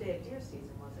the first day of deer season,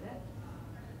 wasn't it?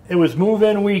 It was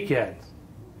move-in weekend.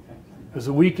 It was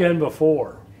the weekend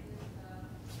before.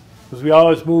 Because we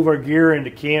always move our gear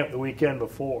into camp the weekend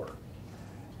before.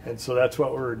 And so that's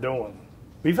what we were doing.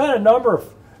 We've had a number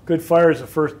of good fires the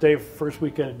first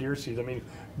weekend of deer season. I mean,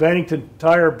 Bennington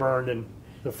Tire burned in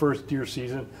the first deer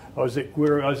season. I was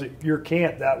at your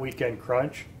camp that weekend,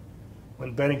 Crunch,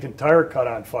 when Bennington Tire caught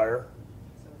on fire.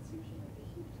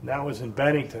 And that was in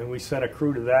Bennington. We sent a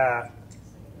crew to that.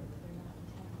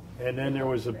 And then there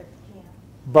was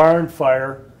barn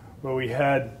fire where we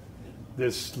had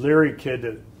this Leary kid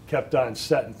that kept on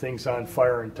setting things on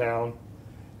fire in town,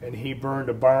 and he burned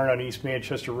a barn on East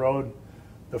Manchester Road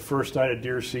the first night of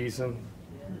deer season.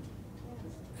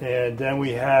 And then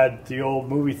we had the old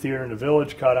movie theater in the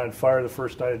village caught on fire the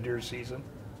first night of deer season.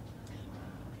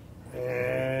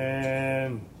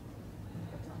 And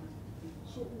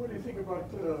So what do you think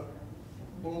about the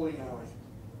bowling alley?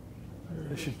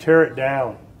 they should tear it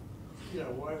down. Yeah,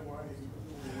 why?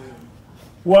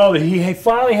 Well, he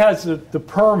finally has the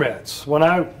permits. When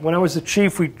I was the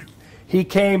chief, he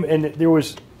came and there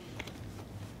was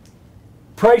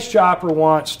Price Chopper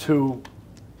wants to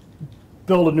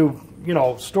build a new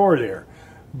store there,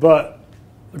 but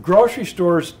the grocery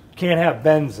stores can't have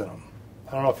bends in them.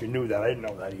 I don't know if you knew that. I didn't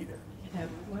know that either.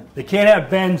 They can't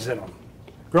have bends in them.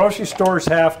 Grocery stores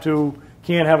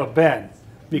can't have a bend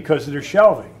because of their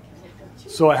shelving,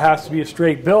 so it has to be a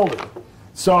straight building.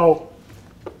 So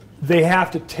they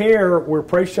have to tear where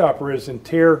Price Chopper is and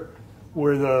tear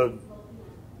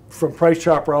from Price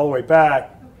Chopper all the way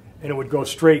back, and it would go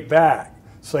straight back.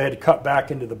 So they had to cut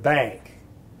back into the bank,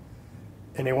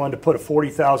 and they wanted to put a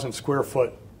 40,000 square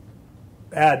foot,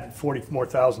 add 40 more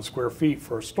thousand square feet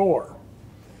for a store.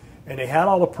 And they had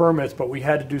all the permits, but we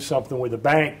had to do something with the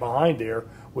bank behind there,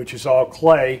 which is all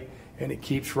clay, and it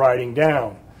keeps riding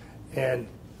down. And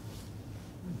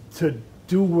to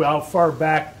do how far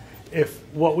back, if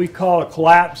what we call a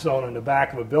collapse zone in the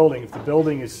back of a building, if the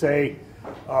building is, say,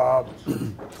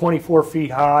 24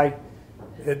 feet high,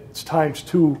 it's times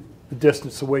 2 the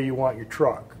distance away you want your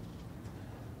truck.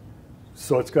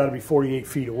 So it's got to be 48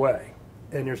 feet away,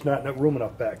 and there's not enough room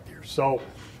enough back there. So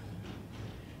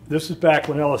this is back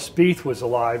when Ellis Spieth was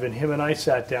alive, and him and I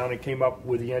sat down and came up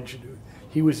with the engineer.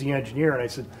 He was the engineer, and I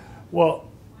said, well,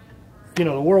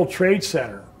 the World Trade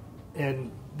Center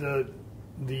and the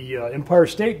Empire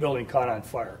State Building caught on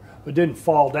fire, but didn't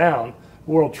fall down.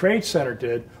 The World Trade Center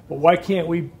did, but why can't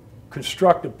we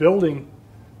construct a building,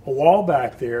 a wall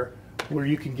back there, where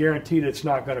you can guarantee that it's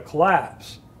not going to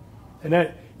collapse? And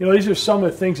that, these are some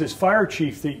of the things as fire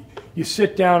chief that you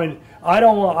sit down and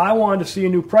I wanted to see a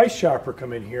new Price Chopper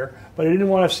come in here, but I didn't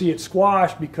want to see it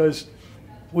squashed because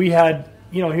we had,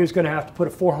 he was going to have to put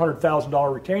a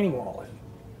 $400,000 retaining wall in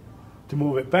to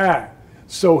move it back.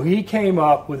 So he came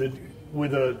up with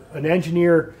an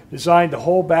engineer designed the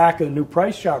whole back of the new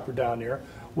Price Chopper down there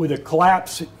with a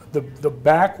collapse. The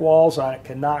back walls on it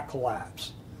cannot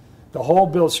collapse. The whole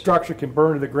build structure can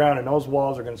burn to the ground, and those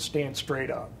walls are going to stand straight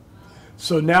up.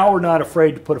 So now we're not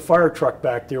afraid to put a fire truck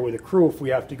back there with a crew if we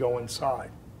have to go inside.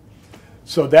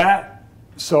 So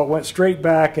it went straight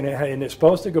back, and it's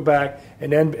supposed to go back,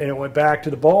 and it went back to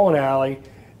the bowling alley,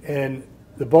 and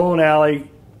the bowling alley,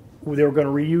 they were going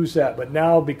to reuse that, but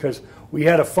now because we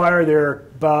had a fire there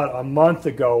about a month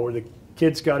ago where the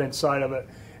kids got inside of it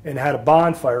and had a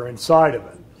bonfire inside of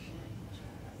it.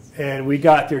 And we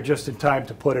got there just in time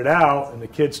to put it out, and the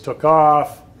kids took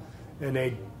off, and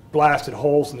they blasted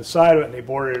holes in the side of it, and they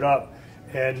boarded it up.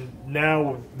 And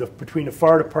now between the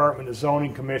fire department and the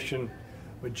zoning commission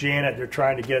with Janet, they're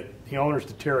trying to get the owners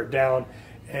to tear it down,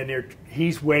 and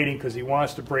he's waiting because he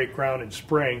wants to break ground in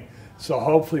spring. So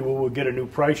hopefully we'll get a new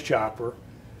Price Chopper,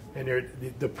 and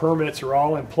the permits are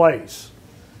all in place.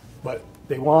 But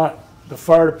they want the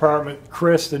fire department,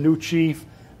 Chris, the new chief,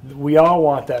 we all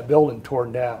want that building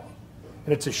torn down.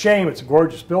 And it's a shame, it's a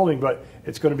gorgeous building, but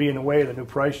it's going to be in the way of the new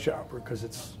Price Chopper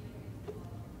because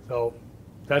so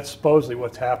that's supposedly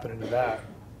what's happening to that.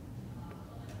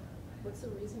 What's the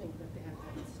reasoning that they have to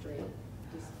have it straight?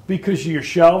 Because you're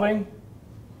shelving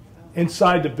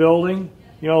inside the building,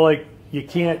 like you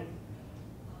can't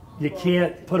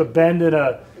put a bend in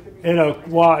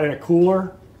a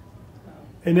cooler.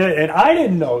 And I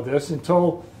didn't know this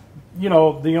until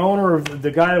the owner of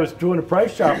the guy that was doing the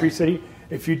Price Chopper. He said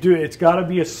if you do, it's got to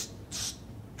be a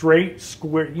straight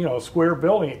square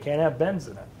building. It can't have bends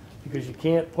in it because you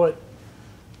can't put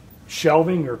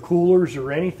shelving or coolers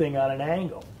or anything on an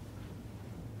angle.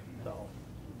 So,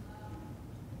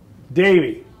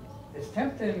 Davey. As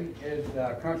tempting as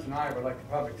Crunch and I would like to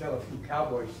probably tell a few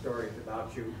cowboy stories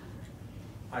about you,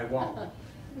 I won't.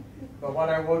 But what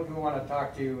I would want to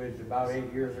talk to you is about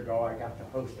 8 years ago, I got to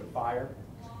host a fire.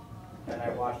 And I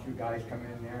watched you guys come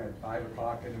in there at 5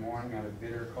 o'clock in the morning on a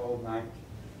bitter cold night,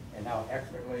 and how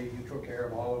expertly you took care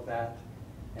of all of that,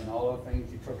 and all the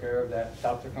things you took care of that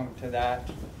subsequent to that,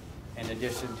 in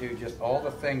addition to just all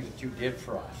the things that you did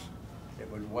for us.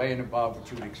 It was way and above what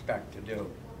you would expect to do.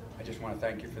 I just want to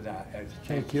thank you for that. It's a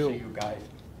chance to see you guys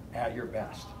at your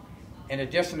best. In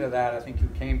addition to that, I think you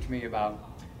came to me about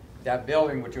that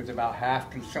building, which was about half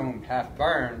consumed, half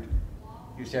burned.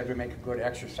 you said would make a good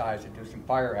exercise to do some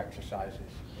fire exercises.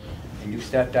 And you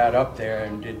set that up there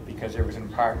and did, because there was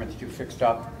an apartment that you fixed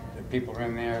up, the people were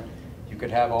in there, you could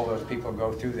have all those people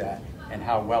go through that, and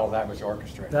how well that was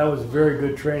orchestrated. That was a very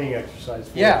good training exercise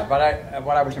for Yeah, us. but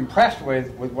what I was impressed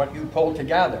with what you pulled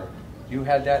together. You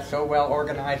had that so well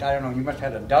organized, I don't know, you must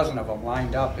have had a dozen of them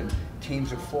lined up in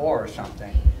teams of 4 or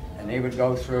something. And they would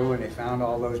go through and they found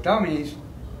all those dummies.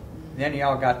 Then you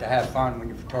all got to have fun when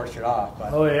you torched it off.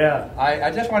 But Oh, yeah. I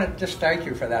just want to just thank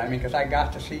you for that. I mean, because I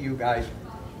got to see you guys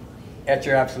at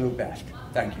your absolute best.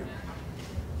 Thank you.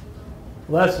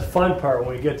 Well, that's the fun part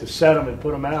when we get to set them and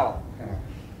put them out.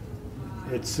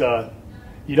 Yeah. It's,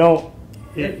 you don't...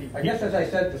 I guess as I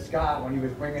said to Scott when he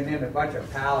was bringing in a bunch of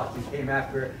pallets, he went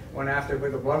after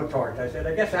with a blowtorch. I said,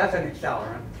 I guess that's an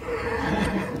accelerant.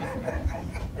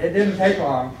 It didn't take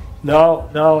long.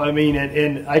 No, I mean,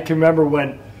 and I can remember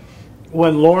when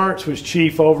Lawrence was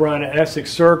chief over on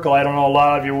Essex Circle, I don't know a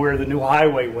lot of you where the new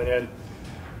highway went in,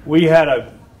 we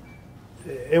had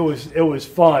it was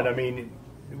fun. I mean,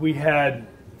 we had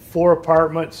 4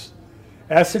 apartments.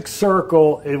 Essex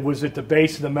Circle, it was at the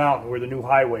base of the mountain where the new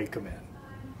highway come in.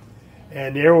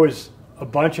 And there was a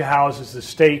bunch of houses the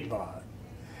state bought.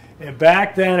 And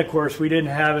back then, of course, we didn't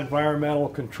have environmental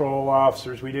control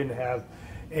officers. We didn't have,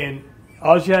 and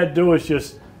all you had to do was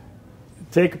just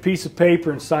take a piece of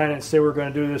paper and sign it and say we're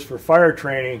going to do this for fire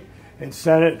training and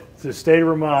send it to the state of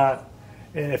Vermont.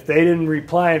 And if they didn't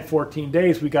reply in 14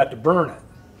 days, we got to burn it.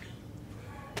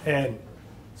 And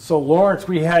so Lawrence,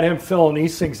 we had him filling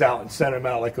these things out and sending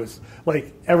them out like it was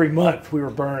like every month we were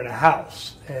burning a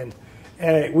house. And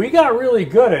we got really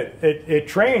good at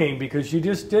training because you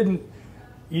just didn't,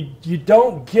 you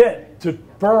don't get to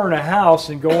burn a house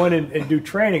and go in and do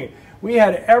training. We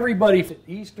had everybody from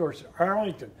East or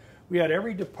Arlington. We had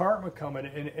every department coming,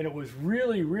 and it was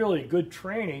really, really good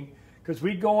training because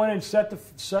we'd go in and set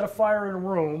a fire in a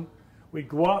room. We'd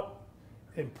go up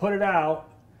and put it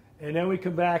out, and then we'd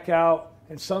come back out,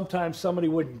 and sometimes somebody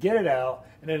wouldn't get it out,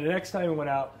 and then the next time we went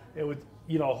out, it would,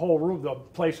 you know, a whole room, the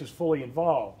place was fully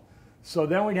involved. So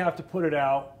then we'd have to put it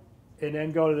out and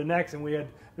then go to the next. And there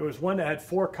was one that had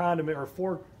 4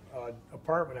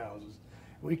 apartment houses.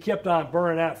 We kept on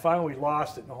burning that. Finally, we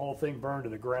lost it, and the whole thing burned to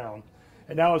the ground.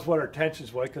 And that was what our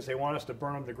intentions was because they want us to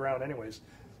burn them to the ground anyways.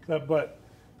 But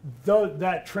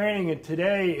that training, and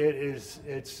today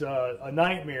it's a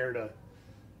nightmare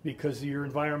because of your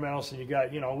environmentalists, and you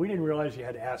got, you know, we didn't realize you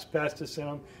had asbestos in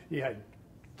them. You had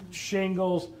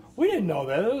shingles. We didn't know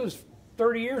that. It was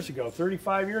 30 years ago,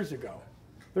 35 years ago,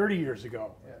 30 years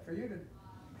ago. Yeah, for you to,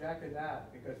 exactly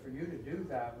that, because for you to do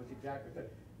that was exactly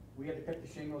that. We had to pick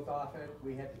the shingles off it,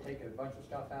 we had to take a bunch of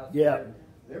stuff out. Yeah.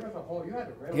 There was a whole, you had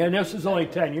to really. Yeah, and this was only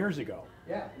 10 years ago.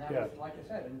 Yeah, and that Yeah. was, like I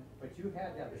said, but you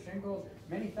had, the shingles,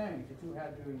 many things that you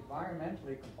had to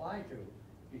environmentally comply to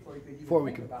before you could even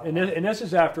think about it. And this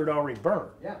is after it already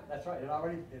burned. Yeah, that's right, it's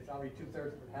already 2/3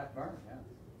 of it half burned,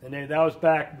 yeah. And that was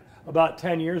back about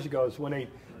 10 years ago is when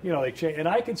they changed. And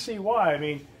I can see why. I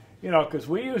mean, because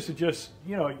we used to just,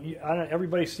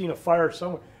 everybody's seen a fire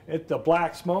somewhere. The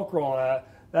black smoke rolling out,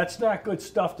 that's not good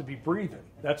stuff to be breathing.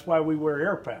 That's why we wear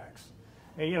air packs.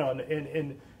 And,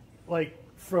 and like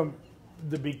from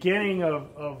the beginning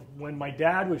of when my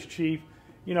dad was chief,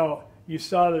 you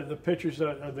saw the pictures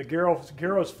of the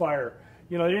Garros fire.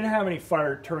 They didn't have any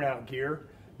fire turnout gear.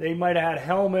 They might have had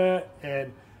helmet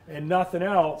and nothing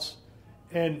else.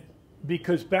 And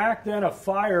because back then a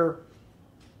fire,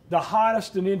 the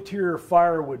hottest an interior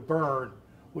fire would burn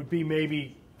would be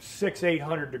maybe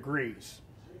 600-800 degrees.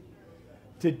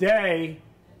 Today,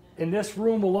 in this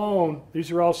room alone,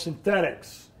 these are all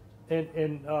synthetics, and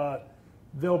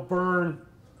they'll burn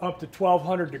up to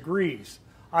 1,200 degrees.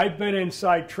 I've been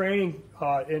inside training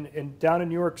down in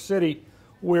New York City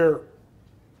where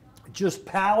just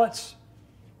pallets,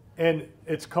 and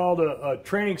it's called a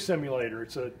training simulator.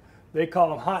 They call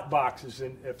them hot boxes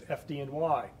in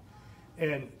FDNY.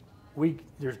 And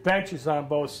there's benches on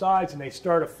both sides, and they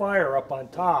start a fire up on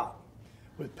top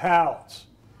with pallets.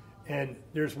 And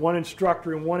there's one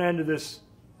instructor in one end of this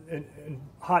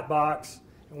hot box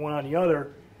and one on the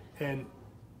other, and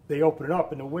they open it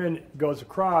up, and the wind goes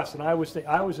across. And I was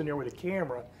in there with a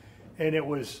camera, and it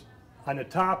was on the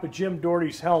top of Jim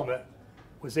Doherty's helmet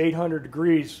was 800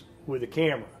 degrees with a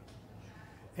camera.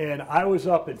 And I was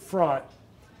up in front,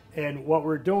 and what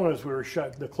we're doing is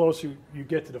the closer you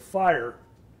get to the fire,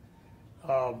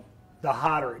 the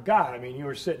hotter it got. I mean, you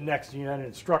were sitting next to you, had an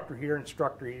instructor here,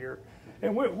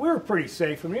 and we were pretty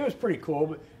safe. I mean, it was pretty cool,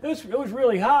 but it was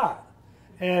really hot.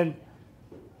 And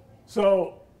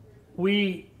so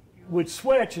we would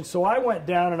switch, and so I went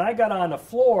down and I got on the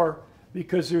floor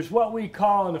because there's what we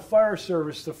call in the fire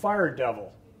service the fire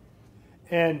devil.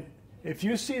 And if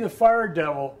you see the fire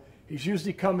devil, he's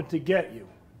usually coming to get you.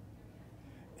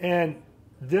 And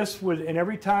and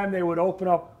every time they would open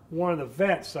up one of the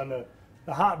vents on the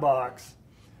hot box,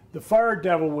 the fire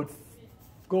devil would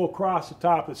go across the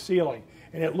top of the ceiling.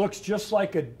 And it looks just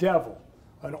like a devil,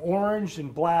 an orange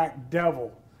and black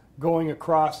devil going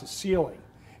across the ceiling.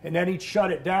 And then he'd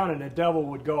shut it down and the devil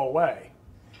would go away.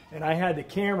 And I had the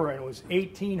camera and it was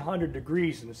 1,800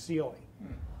 degrees in the ceiling.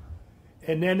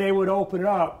 And then they would open it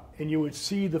up and you would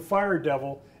see the fire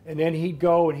devil, and then he'd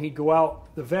go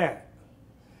out the vent.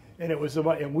 And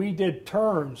and we did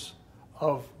turns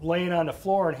of laying on the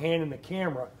floor and handing the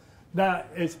camera. Now,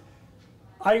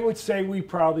 I would say we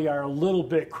probably are a little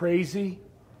bit crazy,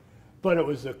 but it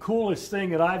was the coolest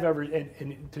thing that I've ever,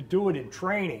 and to do it in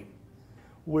training,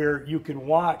 where you can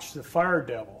watch the fire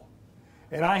devil.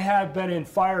 And I have been in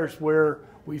fires where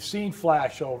we've seen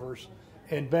flashovers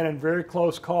and been in very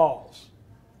close calls.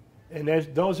 And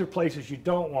those are places you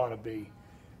don't want to be.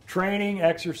 Training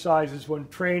exercises, when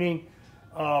training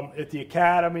at the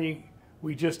academy,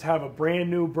 we just have a brand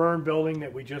new burn building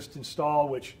that we just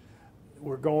installed, which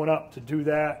we're going up to do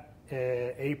that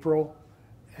in April.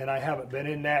 And I haven't been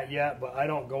in that yet, but I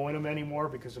don't go in them anymore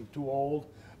because I'm too old.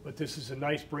 But this is a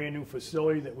nice brand new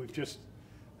facility that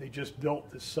they just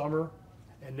built this summer.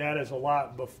 And that is a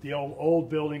lot, but the old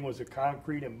building was a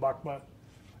concrete embankment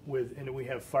and we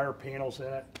have fire panels in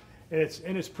it.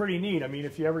 And it's pretty neat. I mean,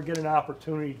 if you ever get an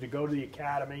opportunity to go to the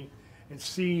academy and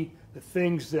see the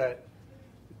things that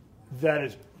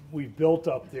we've built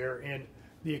up there. And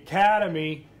the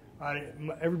academy,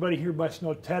 everybody here must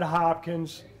know Ted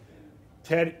Hopkins.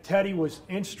 Teddy was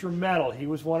instrumental.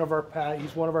 He's one of our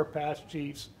past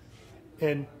chiefs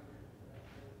in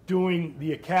doing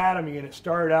the academy, and it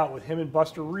started out with him and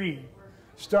Buster Reed.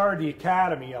 Started the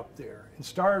academy up there and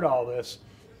started all this.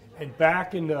 And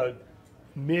back in the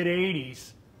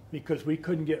mid-'80s, because we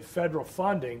couldn't get federal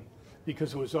funding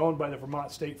because it was owned by the Vermont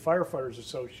State Firefighters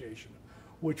Association,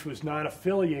 which was not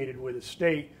affiliated with the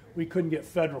state, we couldn't get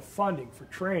federal funding for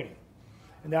training.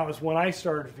 And that was when I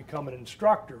started to become an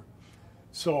instructor.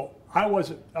 So I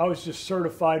was just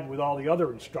certified with all the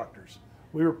other instructors.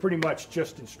 We were pretty much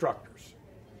just instructors.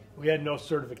 We had no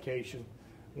certification.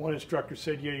 One instructor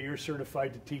said, yeah, you're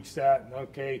certified to teach that, and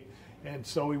okay. And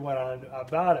so we went on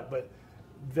about it. But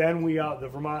then the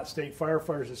Vermont State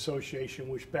Firefighters Association,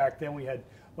 which back then we had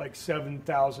like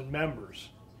 7,000 members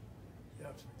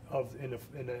in the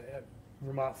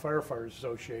Vermont Firefighters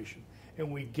Association.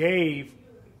 And we gave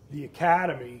the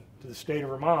academy to the state of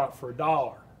Vermont for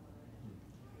 $1.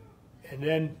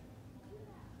 And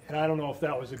I don't know if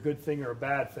that was a good thing or a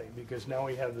bad thing, because now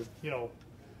we have the,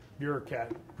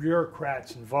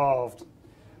 bureaucrats involved.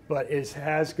 But it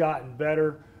has gotten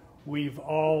better.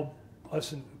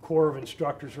 Us in the Corps of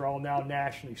Instructors are all now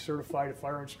nationally certified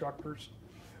fire instructors.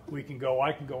 I can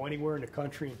go anywhere in the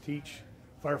country and teach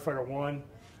Firefighter 1.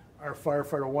 Our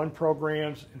Firefighter 1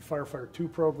 programs and Firefighter 2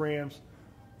 programs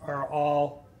are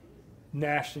all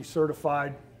nationally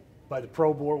certified by the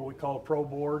Pro Board, what we call a Pro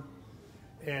Board.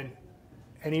 And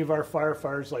any of our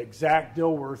firefighters, like Zach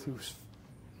Dilworth, whose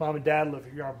mom and dad live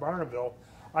here in Barnaville,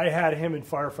 I had him in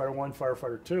Firefighter 1,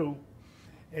 Firefighter 2,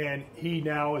 and he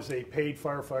now is a paid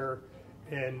firefighter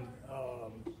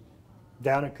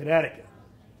down in Connecticut.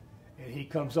 And he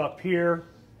comes up here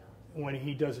when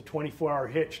he does a 24-hour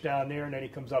hitch down there, and then he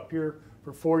comes up here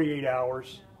for 48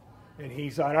 hours, and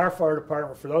he's on our fire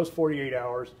department for those 48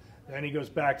 hours. Then he goes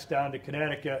back down to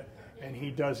Connecticut, and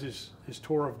he does his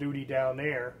tour of duty down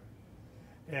there.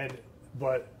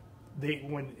 But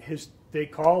they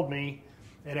called me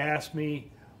and asked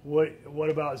me, what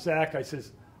about Zach? I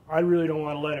says, I really don't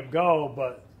want to let him go,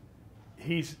 but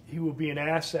he will be an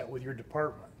asset with your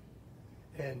department.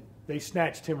 And they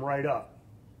snatched him right up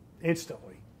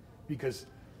instantly, because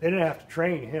they didn't have to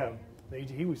train him.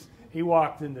 He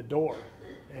walked in the door,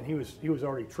 and he was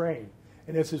already trained.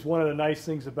 And this is one of the nice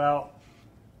things about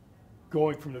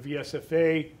going from the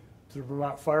VSFA to the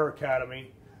Vermont Fire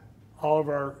Academy. All of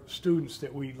our students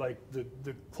that we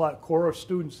the core of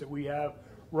students that we have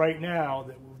right now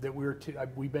that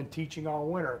we've been teaching all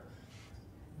winter,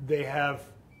 they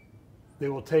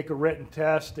will take a written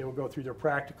test. They will go through their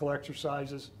practical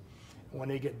exercises. When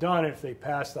they get done, if they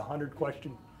pass the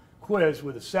 100-question quiz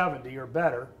with a 70 or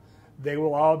better, they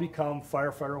will all become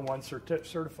Firefighter 1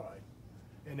 certified.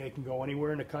 And they can go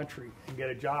anywhere in the country and get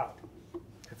a job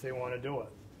if they want to do it,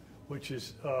 which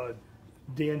is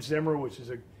Dan Zimmer,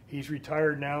 he's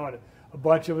retired now, and a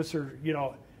bunch of us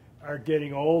are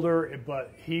getting older,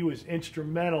 but he was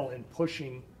instrumental in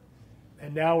pushing,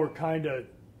 and now we're kind of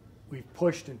we've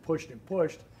pushed and pushed and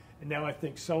pushed, and now I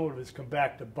think some of it has come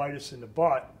back to bite us in the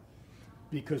butt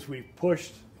because we've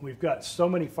pushed. We've got so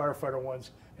many firefighter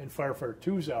ones and firefighter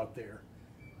twos out there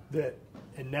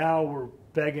and now we're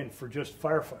begging for just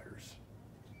firefighters.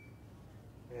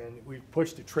 And we've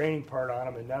pushed the training part on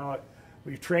them, and now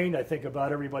we've trained, I think,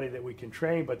 about everybody that we can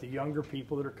train, but the younger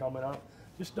people that are coming up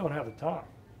just don't have the time.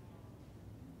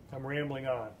 I'm rambling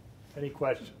on. Any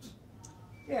questions?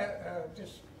 Yeah,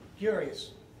 just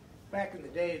curious. Back in the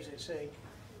days, they say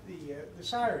the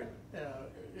siren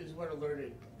is what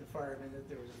alerted the firemen that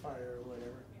there was a fire or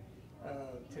whatever.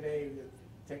 Today, with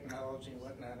technology and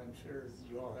whatnot, I'm sure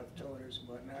you all have toners and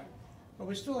whatnot, but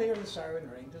we still hear the siren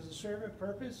ring. Does it serve a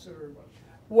purpose, or?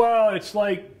 Well, it's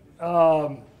like,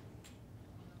 I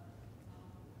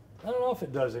don't know if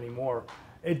it does anymore.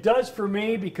 It does for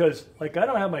me because, like, I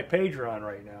don't have my pager on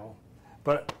right now,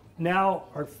 but now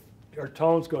our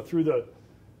tones go through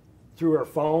our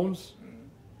phones,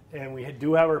 and we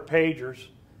do have our pagers.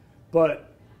 But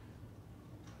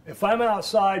if I'm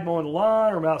outside mowing the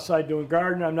lawn or I'm outside doing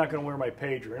gardening, I'm not going to wear my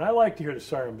pager. And I like to hear the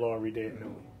siren blow every day at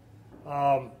noon.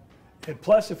 And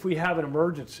plus, if we have an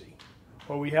emergency,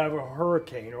 or we have a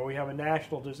hurricane, or we have a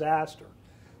national disaster,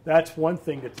 that's one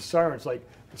thing that the sirens, like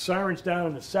the sirens down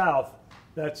in the south,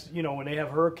 that's, you know, when they have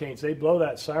hurricanes, they blow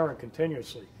that siren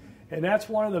continuously. And that's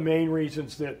one of the main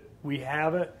reasons that we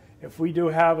have it. If we do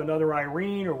have another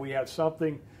Irene, or we have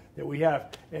something that we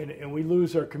have, and we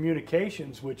lose our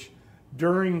communications, which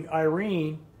during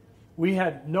Irene,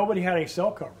 nobody had any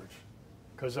cell coverage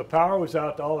because the power was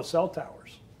out to all the cell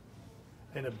towers.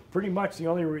 And pretty much the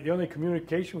only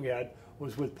communication we had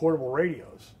was with portable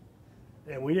radios.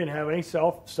 And we didn't have any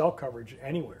cell coverage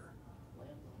anywhere.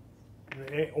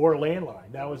 Or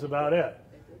landline. That was about it.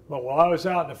 But while I was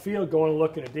out in the field going and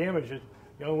looking at damages,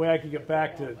 the only way I could get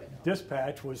back to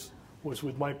dispatch was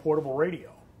with my portable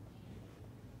radio.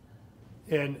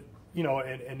 And you know,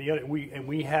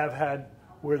 we have had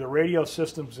where the radio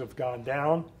systems have gone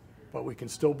down, but we can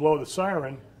still blow the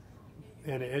siren,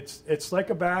 and it's like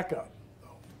a backup.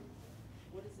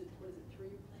 What is it,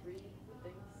 three things?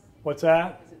 What's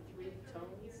that? Is it 3 tones?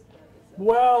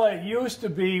 Well, it used to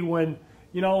be when,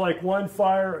 you know, like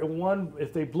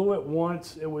if they blew it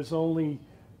once, it was only,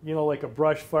 you know, like a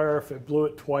brush fire. If it blew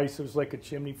it twice, it was like a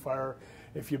chimney fire.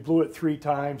 If you blew it 3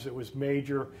 times, it was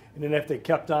major. And then if they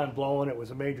kept on blowing, it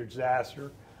was a major disaster.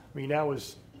 I mean, that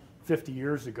was 50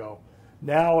 years ago.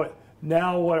 Now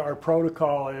what our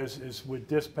protocol is with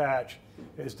dispatch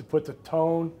is to put the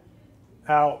tone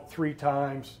out 3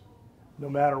 times, no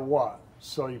matter what.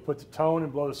 So you put the tone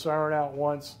and blow the siren out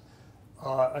once,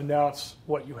 announce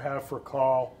what you have for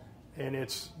call and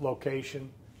its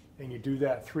location, and you do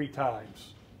that 3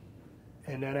 times.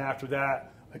 And then after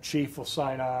that, a chief will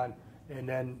sign on. And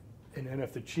then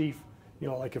if the chief, you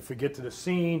know, like if we get to the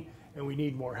scene and we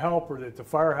need more help, or that the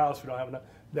firehouse we don't have enough,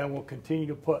 then we'll continue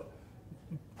to put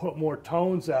more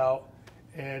tones out.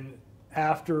 And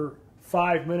after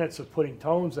 5 minutes of putting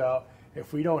tones out,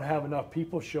 if we don't have enough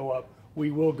people show up, we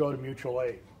will go to mutual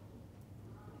aid.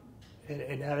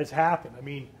 And that has happened. I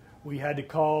mean, we had to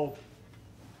call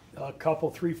a couple,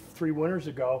 three winters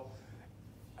ago.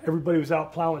 Everybody was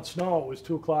out plowing snow. It was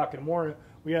 2 o'clock in the morning.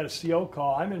 We had a CO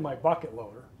call. I'm in my bucket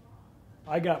loader.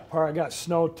 I got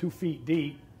snow 2 feet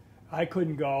deep. I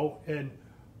couldn't go, and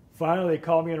finally they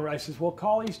called me and I says, "Well,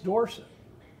 call East Dorset."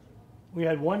 We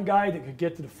had one guy that could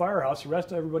get to the firehouse. The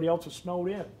rest of everybody else was snowed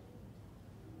in,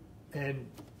 and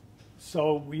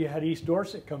so we had East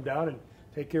Dorset come down and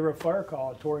take care of a fire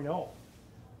call at Torrey Knoll,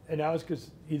 and that was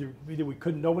because either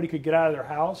nobody could get out of their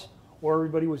house, or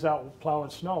everybody was out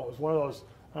plowing snow. It was one of those,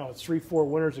 I don't know, 3-4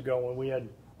 winters ago when we had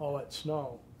all that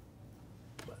snow.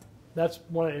 But that's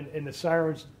one, and the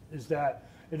sirens is that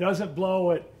it doesn't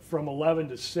blow it from 11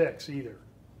 to 6 either,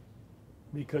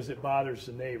 because it bothers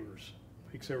the neighbors,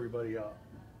 wakes everybody up.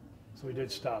 So we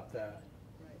did stop that.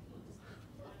 Right.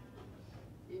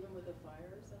 Even with a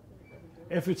fire or something, it doesn't do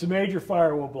it? If it's a major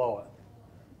fire, we'll blow it.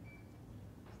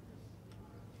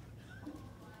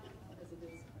 As it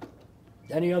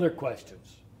is. Any other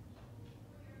questions?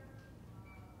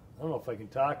 I don't know if I can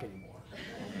talk anymore.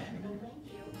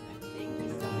 Thank you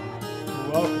so much.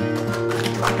 You're welcome.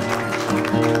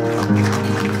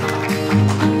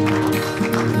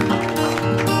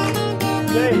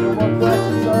 Okay, no more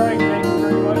questions. All right, thank you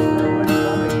very much for everybody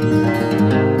coming.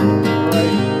 All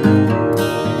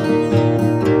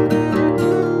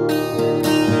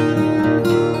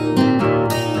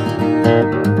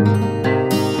right.